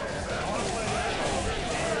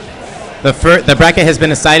 The bracket has been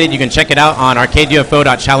decided. You can check it out on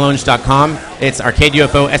arcadeufo.challenge.com. It's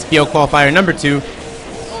arcadeufo SBO Qualifier number 2.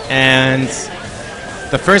 And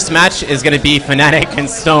the first match is going to be Fnatic and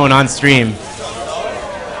Stone on stream.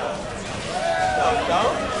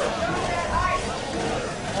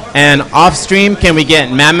 And off stream, can we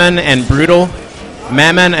get Mammon and Brutal?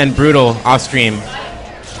 Mammon and Brutal off stream.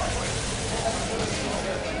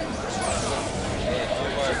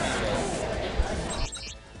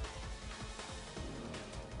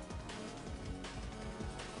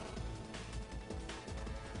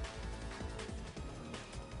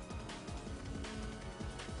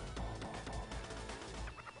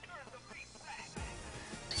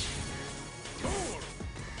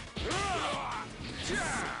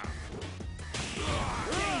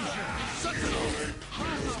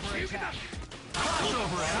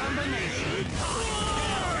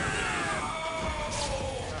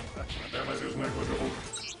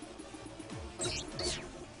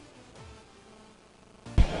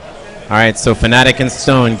 All right, so Fnatic and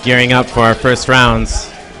Stone gearing up for our first rounds.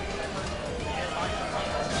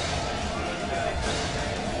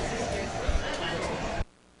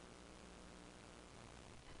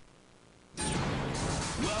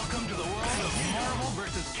 Welcome to the world of Marvel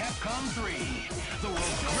vs. Capcom 3. The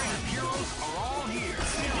world's greatest heroes are all here.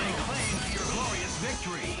 Lay claim to your glorious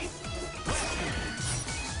victory.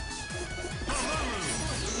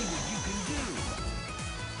 See what you can do.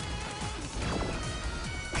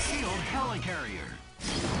 Shield Helicarrier.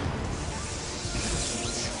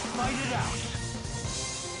 Fight it out.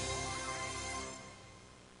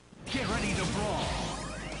 Get ready to brawl.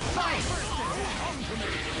 Fight!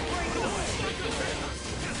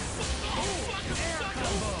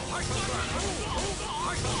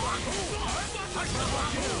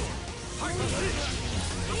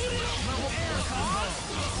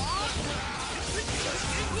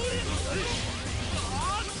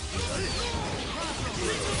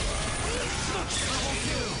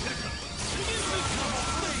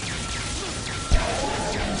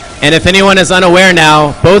 And if anyone is unaware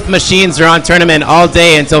now, both machines are on tournament all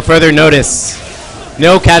day until further notice.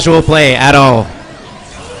 No casual play at all.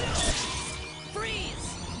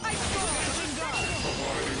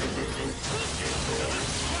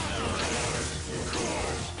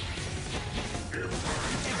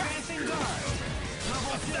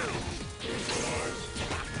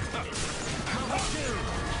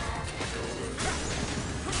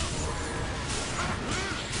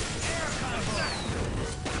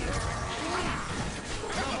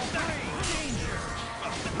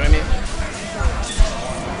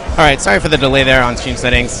 All right, sorry for the delay there on stream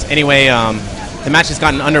settings. Anyway, the match has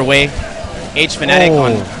gotten underway. H Fnatic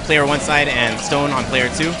on player 1 side and Stone on player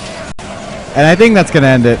 2. And I think that's going to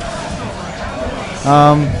end it.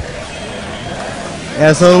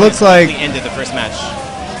 Yeah, so it looks like... ended the first match.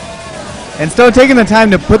 And Stone taking the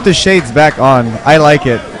time to put the shades back on. I like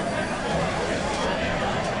it.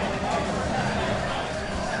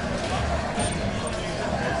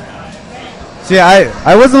 So yeah,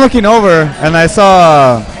 I wasn't looking over, and I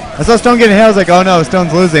saw Stone getting hit. I was like, oh no,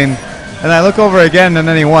 Stone's losing. And I look over again, and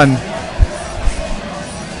then he won.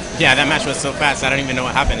 Yeah, that match was so fast, I don't even know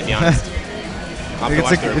what happened, to be honest.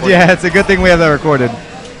 Yeah, it's a good thing we have that recorded.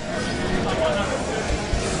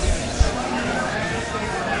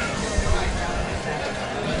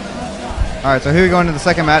 All right, so here we go into the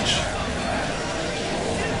second match.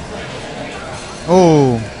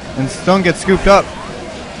 Oh, and Stone gets scooped up.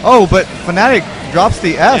 Oh, but Fnatic drops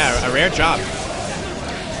the S. Yeah, a rare drop.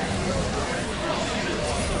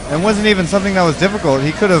 And wasn't even something that was difficult.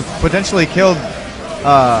 He could have potentially killed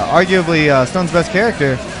arguably Stone's best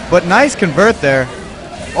character. But nice convert there.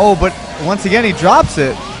 Oh, but once again, he drops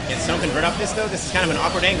it. Can Stone convert off this, though? This is kind of an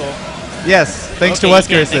awkward angle. Yes, thanks to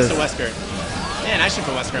Wesker assist. Thanks to Wesker. Man, I should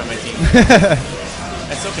put Wesker on my team.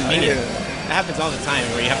 That's so convenient. That happens all the time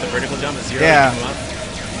where you have the vertical jump at 0 Yeah. and you come up.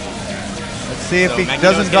 Let's see if he Magneto's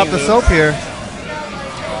doesn't drop the getting soap here.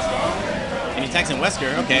 And he attacks in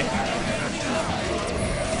Wesker, okay.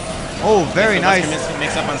 Oh, very nice.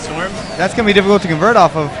 Mix up on Storm. That's going to be difficult to convert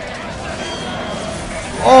off of.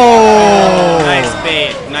 Oh! Nice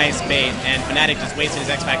bait. And Fnatic just wasted his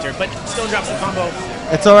X Factor, but Stone drops the combo.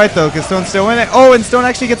 It's all right, though, because Stone's still in it. Oh, and Stone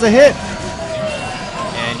actually gets a hit.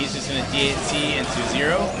 And he's just going to DHC into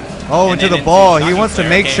 0. Oh, into the ball. He wants to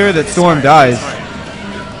make sure that Storm dies.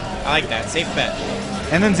 I like that. Safe bet.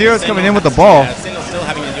 And then Zero's coming in with the ball. Yeah, Sindel's still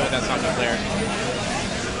having to deal with that soccer player.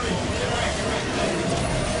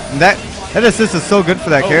 That assist is so good for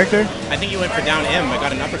that character. I think he went for down M. I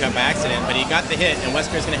got an uppercut by accident, but he got the hit, and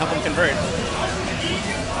Wesker's going to help him convert.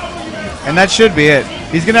 And that should be it.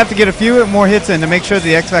 He's going to have to get a few more hits in to make sure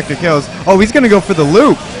the X Factor kills. Oh, he's going to go for the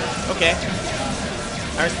loop. Okay.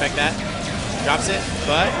 I respect that. Drops it,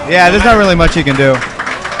 but... Yeah, there's not really much he can do.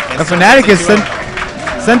 The Fnatic is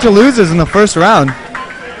sent to losers in the first round.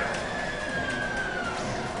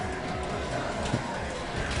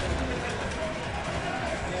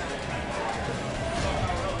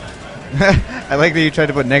 I like that you tried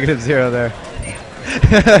to put -0 there.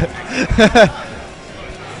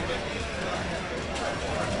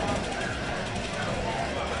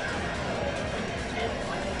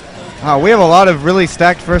 We have a lot of really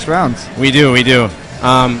stacked first rounds. We do, we do.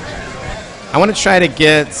 I want to try to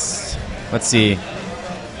get, let's see.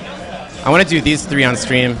 I want to do these 3 on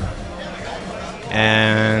stream.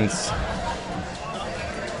 And,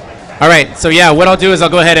 all right, so yeah, what I'll do is I'll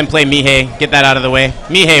go ahead and play Mihei, get that out of the way.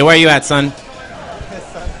 Mihei, where are you at, son?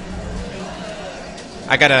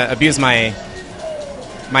 I gotta abuse my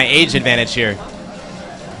age advantage here.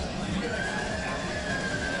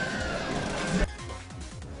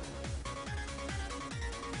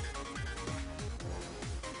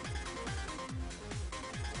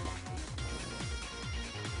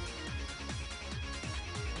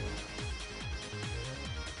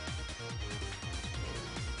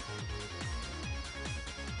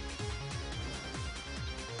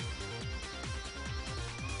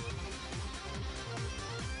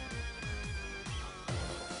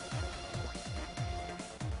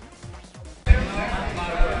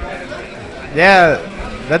 Yeah,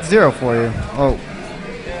 that's 0 for you. Oh.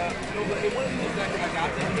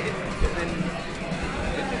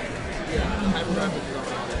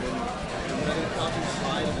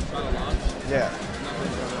 Yeah.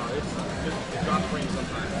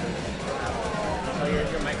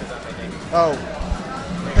 Oh.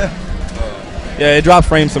 Yeah, it drops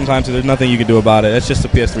frames sometimes, so there's nothing you can do about it. It's just a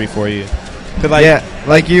PS3 for you. Like, yeah,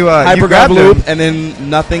 like you hyper grab grabbed loop, him. and then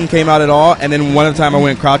nothing came out at all. And then one time I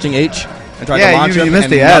went crouching H and tried to launch you him, missed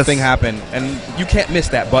and the S. nothing happened. And you can't miss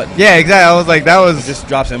that button. Yeah, exactly. I was like, that was It just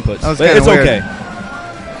drops inputs. That was But kinda it's weird. okay.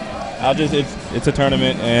 It's a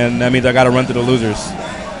tournament, and that means I got to run through the losers.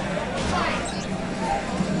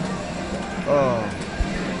 Oh.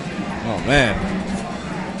 Oh man.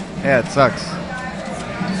 Yeah, it sucks.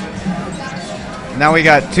 Now we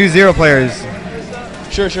got 2-0 players.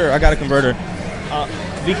 Sure. I got a converter.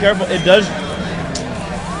 Be careful. It does.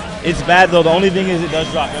 It's bad though. The only thing is it does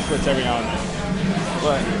drop inputs every now and then.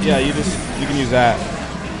 But yeah, you can use that.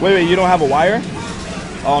 Wait. You don't have a wire?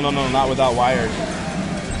 Oh no, not without wires.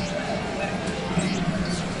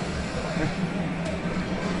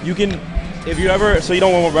 You can, if you ever, so you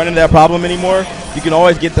don't want to run into that problem anymore, you can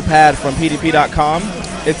always get the pad from pdp.com.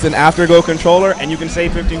 It's an afterglow controller, and you can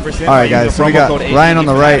save 15%. All right, guys. So we got Ryan on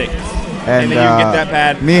the right, and then you can get that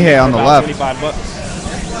pad Mihei on the left. $25.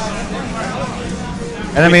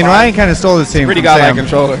 And I mean, Ryan kind of stole this team. Pretty from godlike Sam.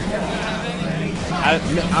 controller.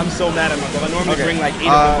 I'm so mad at myself. I normally bring like 8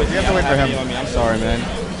 of them with you me. have to wait for him. On me. I'm sorry, man.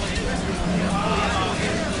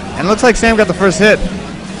 And it looks like Sam got the first hit.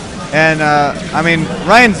 And, I mean,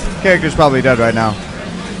 Ryan's character's probably dead right now.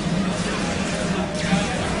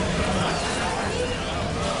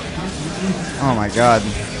 Oh, my God.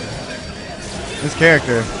 This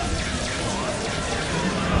character.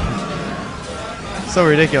 So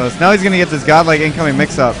ridiculous. Now he's going to get this godlike incoming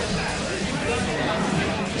mix-up.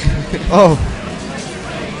 Oh,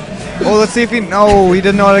 let's see if he... No, he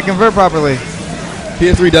didn't know how to convert properly.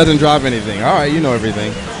 PS3 doesn't drop anything. All right, you know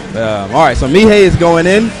everything. All right, so Mihei is going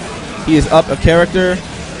in. He is up a character.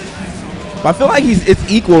 But I feel like it's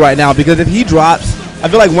equal right now because if he drops, I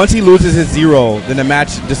feel like once he loses his 0, then the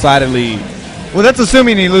match decidedly... Well, that's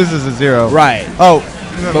assuming he loses a 0. Right. Oh.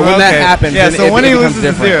 But when that happens, yeah, then so when he becomes loses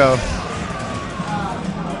different. a 0.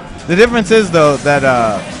 The difference is, though, that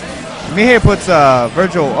Mihei puts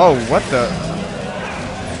Virgil... Oh, what the...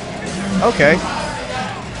 Okay.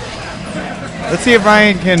 Let's see if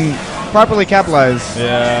Ryan can properly capitalize.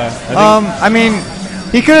 Yeah. I mean,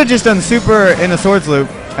 he could have just done super in a swords loop,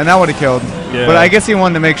 and that would have killed. Yeah. But I guess he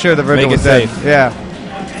wanted to make sure that Virgil Make was it dead. safe. Yeah.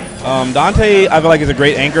 Dante, I feel like, is a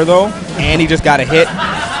great anchor, though. And he just got a hit.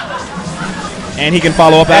 And he can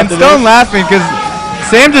follow up And after Stone this. laughing because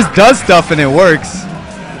Sam just does stuff and it works.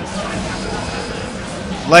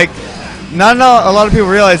 Like, not a lot of people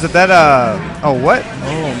realize that oh, what?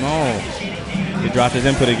 Oh, no. He dropped his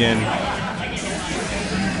input again.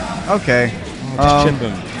 Okay. Just chip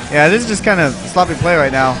him. Yeah, this is just kind of sloppy play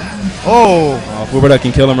right now. Oh. If Uberduck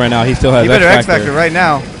can kill him right now, he still has He better X-Factor. X-Factor right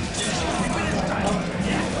now.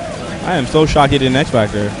 I am so shocked he didn't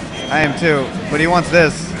X-Factor. I am too, but he wants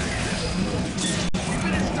this.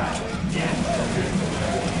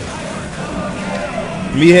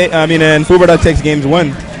 And Fuberduck takes games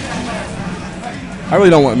 1. I really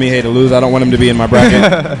don't want Mihei to lose. I don't want him to be in my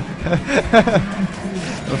bracket.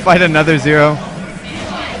 We'll fight another 0.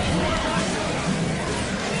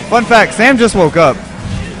 Fun fact, Sam just woke up.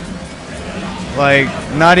 Like,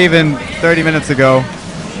 not even 30 minutes ago.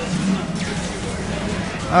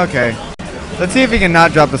 Okay. Let's see if he can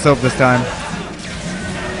not drop the soap this time.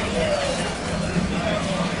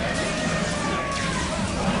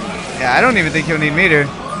 Yeah, I don't even think he'll need meter.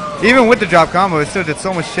 Even with the drop combo, it still did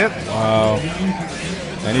so much chip. Wow.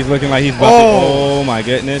 And he's looking like he's about to, oh my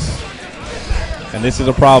goodness. And this is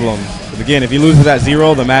a problem. But again, if he loses that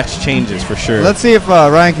 0, the match changes for sure. Let's see if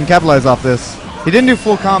Ryan can capitalize off this. He didn't do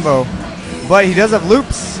full combo, but he does have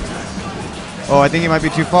loops. Oh, I think he might be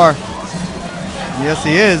too far. Yes,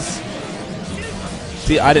 he is.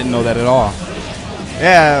 See, I didn't know that at all.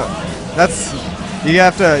 Yeah, that's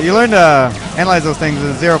you learn to analyze those things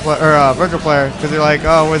as a Virgo player because you're like,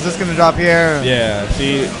 oh, is this gonna drop here? Yeah.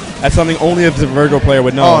 See, that's something only a Virgo player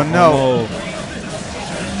would know. Oh no.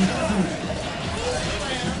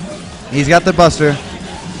 He's got the buster.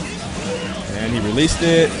 And he released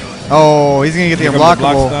it. Oh, he's gonna get the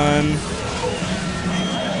unblockable. Stun.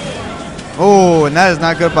 Oh, and that is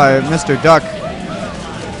not good by Mr. Duck.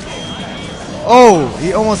 Oh,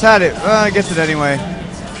 he almost had it. Gets it anyway.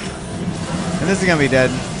 And this is going to be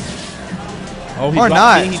dead. Oh, or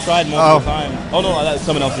not. He tried multiple times. Oh, no, that's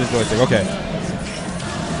someone else's joystick. Okay.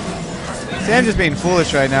 Sam's just being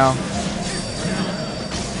foolish right now.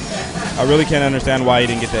 I really can't understand why he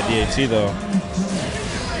didn't get that DHC, though.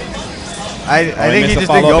 I think he just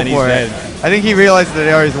didn't go for it. I think he realized that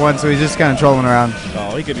he already won, so he's just kind of trolling around.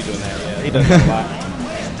 Oh, he could be doing that. Yeah, he does that a lot.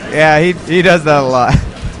 Yeah, he does that a lot.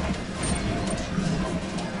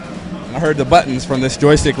 I heard the buttons from this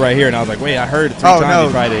joystick right here, and I was like, wait, I heard 3 times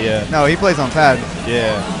he tried it, yeah. No, he plays on pad.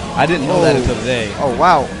 Yeah. I didn't know that until today. Oh,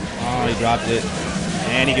 wow. Oh, he dropped it.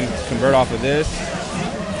 And he can convert off of this.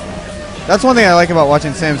 That's one thing I like about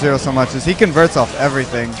watching Sam Zero so much is he converts off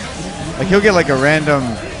everything. Like, he'll get like a random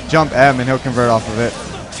jump M, and he'll convert off of it.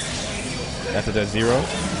 That's a dead 0.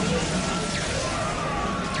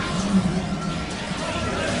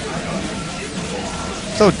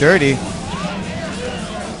 So dirty.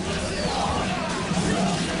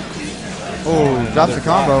 Oh, drops the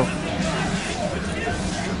combo.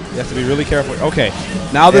 You have to be really careful. Okay,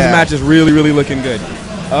 now this match is really, really looking good.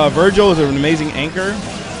 Virgil is an amazing anchor,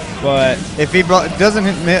 but if he doesn't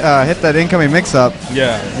hit that incoming mix-up,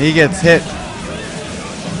 he gets hit.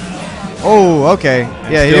 Oh, okay.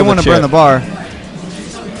 And yeah, he didn't want to burn the bar.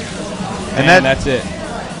 And that's it.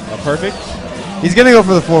 Perfect. He's going to go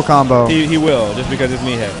for the full combo. He will, just because it's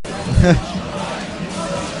Mihei.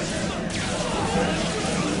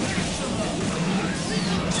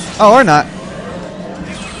 Oh, or not.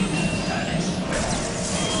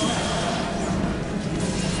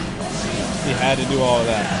 He had to do all of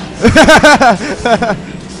that.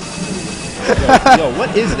 yo,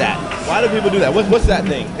 what is that? Why do people do that? What's that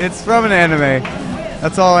thing? It's from an anime.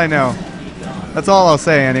 That's all I know. That's all I'll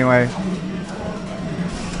say anyway.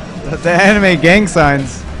 The anime gang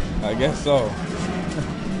signs. I guess so.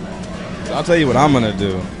 So I'll tell you what I'm going to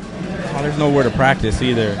do. Oh, there's nowhere to practice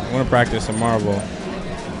either. I want to practice some Marvel.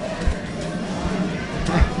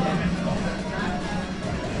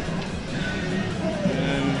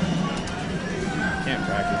 Can't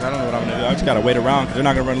practice. I don't know what I'm going to do. I just got to wait around because they're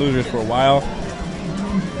not going to run losers for a while.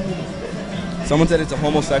 Someone said it's a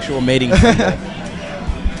homosexual mating symbol.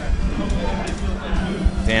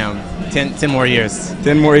 Damn. 10 more years.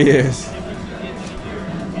 10 more years.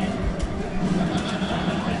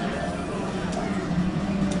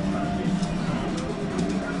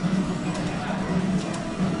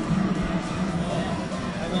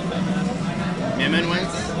 Mammon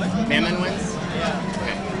wins? Mammon wins? Yeah.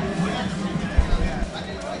 Okay.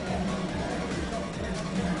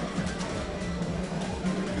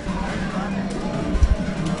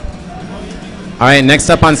 All right, next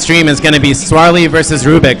up on stream is going to be Swarly versus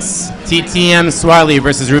Rubik's. TTM Swarly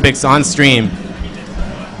versus Rubik's on stream.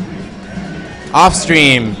 Off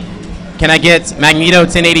stream, can I get Magneto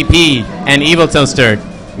 1080p and Evil Toaster?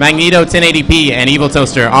 Magneto 1080p and Evil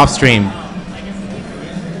Toaster off stream.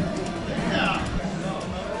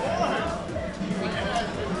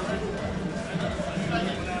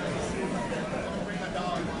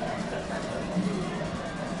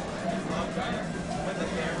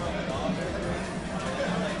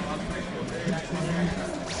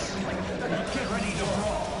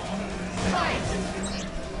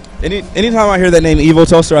 Anytime I hear that name Evil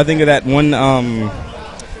Toaster, I think of that one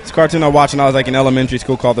It's a cartoon I watched when I was like in elementary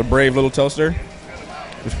school called The Brave Little Toaster.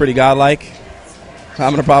 It was pretty godlike. So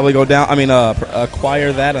I'm gonna probably go down.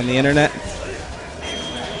 Acquire that on the internet.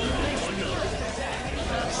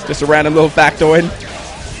 Just a random little factoid.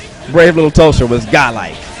 Brave Little Toaster was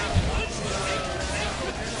godlike.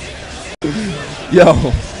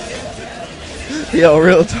 Yo,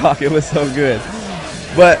 real talk. It was so good,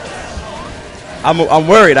 but I'm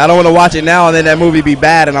worried. I don't want to watch it now and then that movie be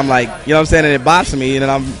bad, and I'm like, you know what I'm saying, and it bops me, and then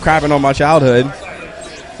I'm crapping on my childhood.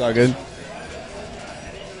 It's all good.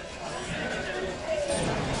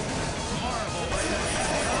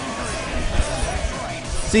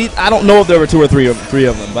 See, I don't know if there were 2 or 3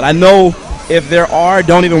 of them, but I know if there are,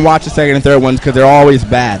 don't even watch the second and third ones because they're always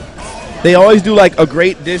bad. They always do like a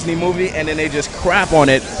great Disney movie and then they just crap on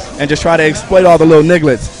it and just try to exploit all the little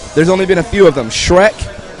nigglets. There's only been a few of them. Shrek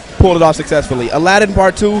pulled it off successfully. Aladdin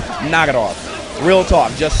Part 2, knock it off. Real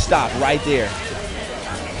talk, just stop right there.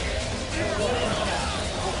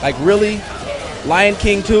 Like really? Lion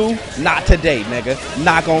King 2, not today, nigga.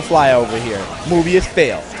 Not gonna fly over here. Movie is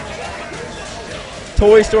failed.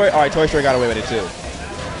 Toy Story, all right, Toy Story got away with it too.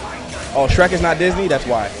 Oh, Shrek is not Disney? That's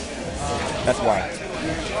why. That's why.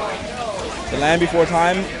 The Land Before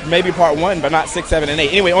Time, maybe Part 1, but not 6, 7, and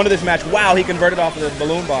 8. Anyway, on to this match. Wow, he converted off of the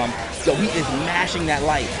balloon bomb. So he is mashing that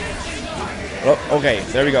light. Oh, okay,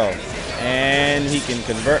 there we go. And he can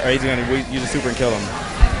convert, or he's going to use a super and kill him.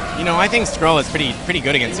 You know, I think Skrull is pretty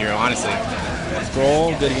good against Zero, honestly.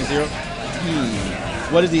 Skrull, good against Zero?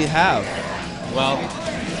 What does he have? Well,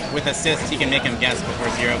 with assist, he can make him guess before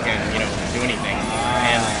Zero can, do anything.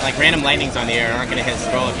 And like random lightnings on the air aren't going to hit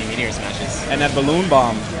Skrull if he meteor smashes. And that balloon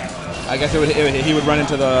bomb, I guess he would run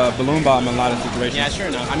into the balloon bomb in a lot of situations. Yeah, sure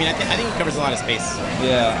enough. I mean, I think he covers a lot of space.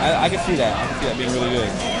 Yeah, I can see that. I can see that being really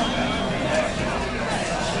good.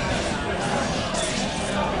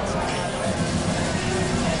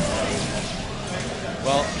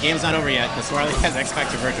 Well, game's not over yet. The Swirly has X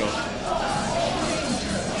Factor Virgil.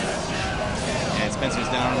 And Spencer's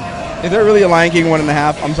down. Is there really a Lion King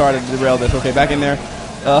 1.5? I'm sorry to derail this. Okay, back in there.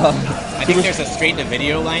 I think there's a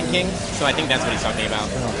straight-to-video Lion King, so I think that's what he's talking about.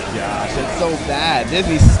 Oh, gosh, it's so bad.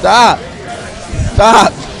 Disney, stop.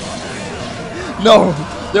 Stop. No,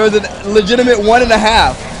 there was a legitimate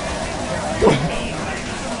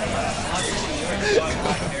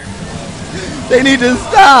 1.5. They need to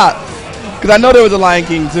stop. Because I know there was a Lion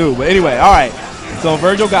King too. But anyway, all right. So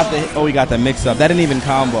Virgil got he got the mix-up. That didn't even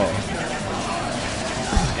combo.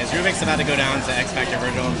 Is Rubik's about to go down to X Factor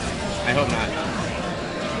Virgil? I hope not.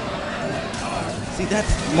 See,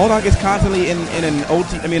 Modok is constantly in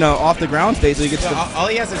an off the ground state, so he gets. All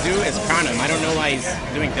he has to do is crown him. I don't know why he's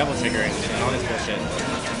doing double trigger and all this bullshit.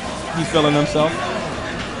 He's feeling himself. It's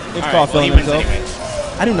all called right, well, feeling himself. Anyway.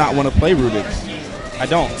 I do not want to play Rubik's. I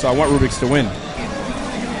don't, so I want Rubik's to win.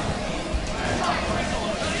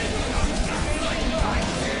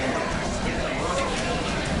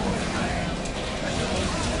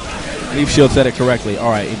 Leaf Shield said it correctly.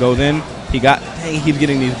 All right, he goes in. He keeps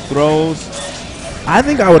getting these throws. I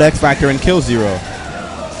think I would X Factor and kill Zero.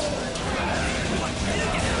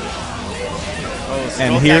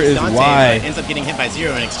 And here is Dante, why. Ends up getting hit by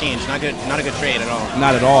Zero in exchange. Not a good trade at all.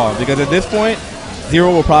 Not at all, because at this point,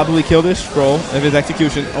 Zero will probably kill this Scroll of his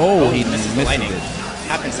execution. Oh, he misses the lightning. it.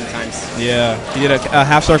 Happens sometimes. Yeah, he did a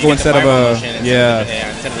half circle instead of a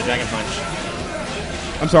instead of the Dragon Punch.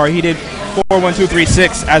 I'm sorry, he did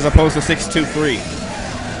 4-1-2-3-6 as opposed to 6-2-3.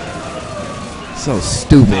 So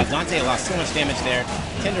stupid. Dante lost so much damage there.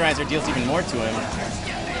 Tenderizer deals even more to him.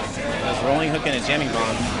 Those rolling hook and a jamming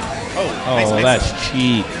bomb. Nice that's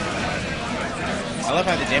cheap. I love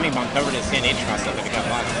how the jamming bomb covered his stand H cross up if it got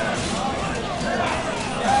blocked.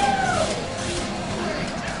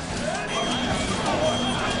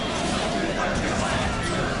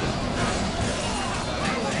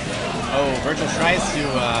 Virgil tries to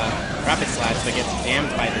rapid slash but gets damned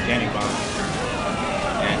by the jamming bomb.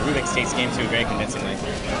 And Rubik's takes game 2 very convincingly.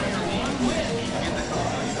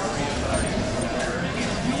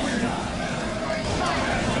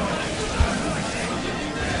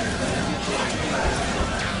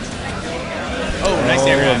 Nice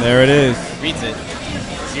air grab. And there it is. Reads it.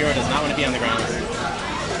 Zero does not want to be on the ground.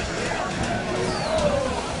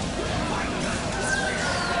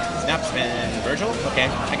 Snap spin Virgil? Okay,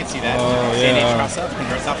 I can see that. Stand H cross up,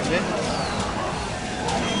 converts off of it.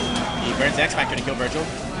 He burns X Factor to kill Virgil.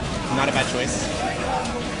 Not a bad choice.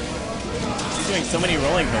 He's doing so many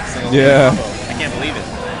rolling hooks. Yeah. I can't believe it.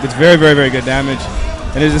 It's very, very, very good damage.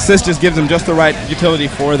 And his assist just gives him just the right utility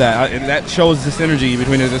for that. And that shows the synergy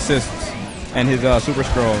between his assists and his Super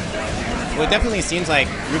Scroll. Well, it definitely seems like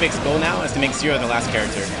Rubik's goal now is to make Zero the last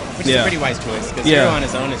character, which is a Yeah. pretty wise choice, because Yeah. Zero on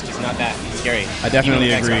his own is just not that scary. I definitely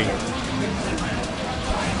even with agree. X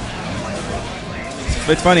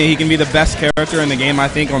Factor. It's funny, he can be the best character in the game, I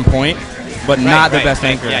think, on point, but Right, not the right, best right.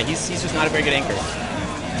 anchor. Yeah, he's just not a very good anchor.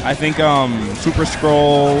 I think Super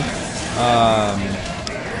Scroll,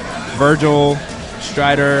 Virgil,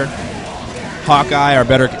 Strider, Hawkeye are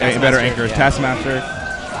better anchors. yeah. Taskmaster,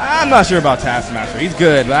 I'm not sure about Taskmaster. He's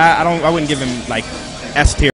good, but I wouldn't give him like S tier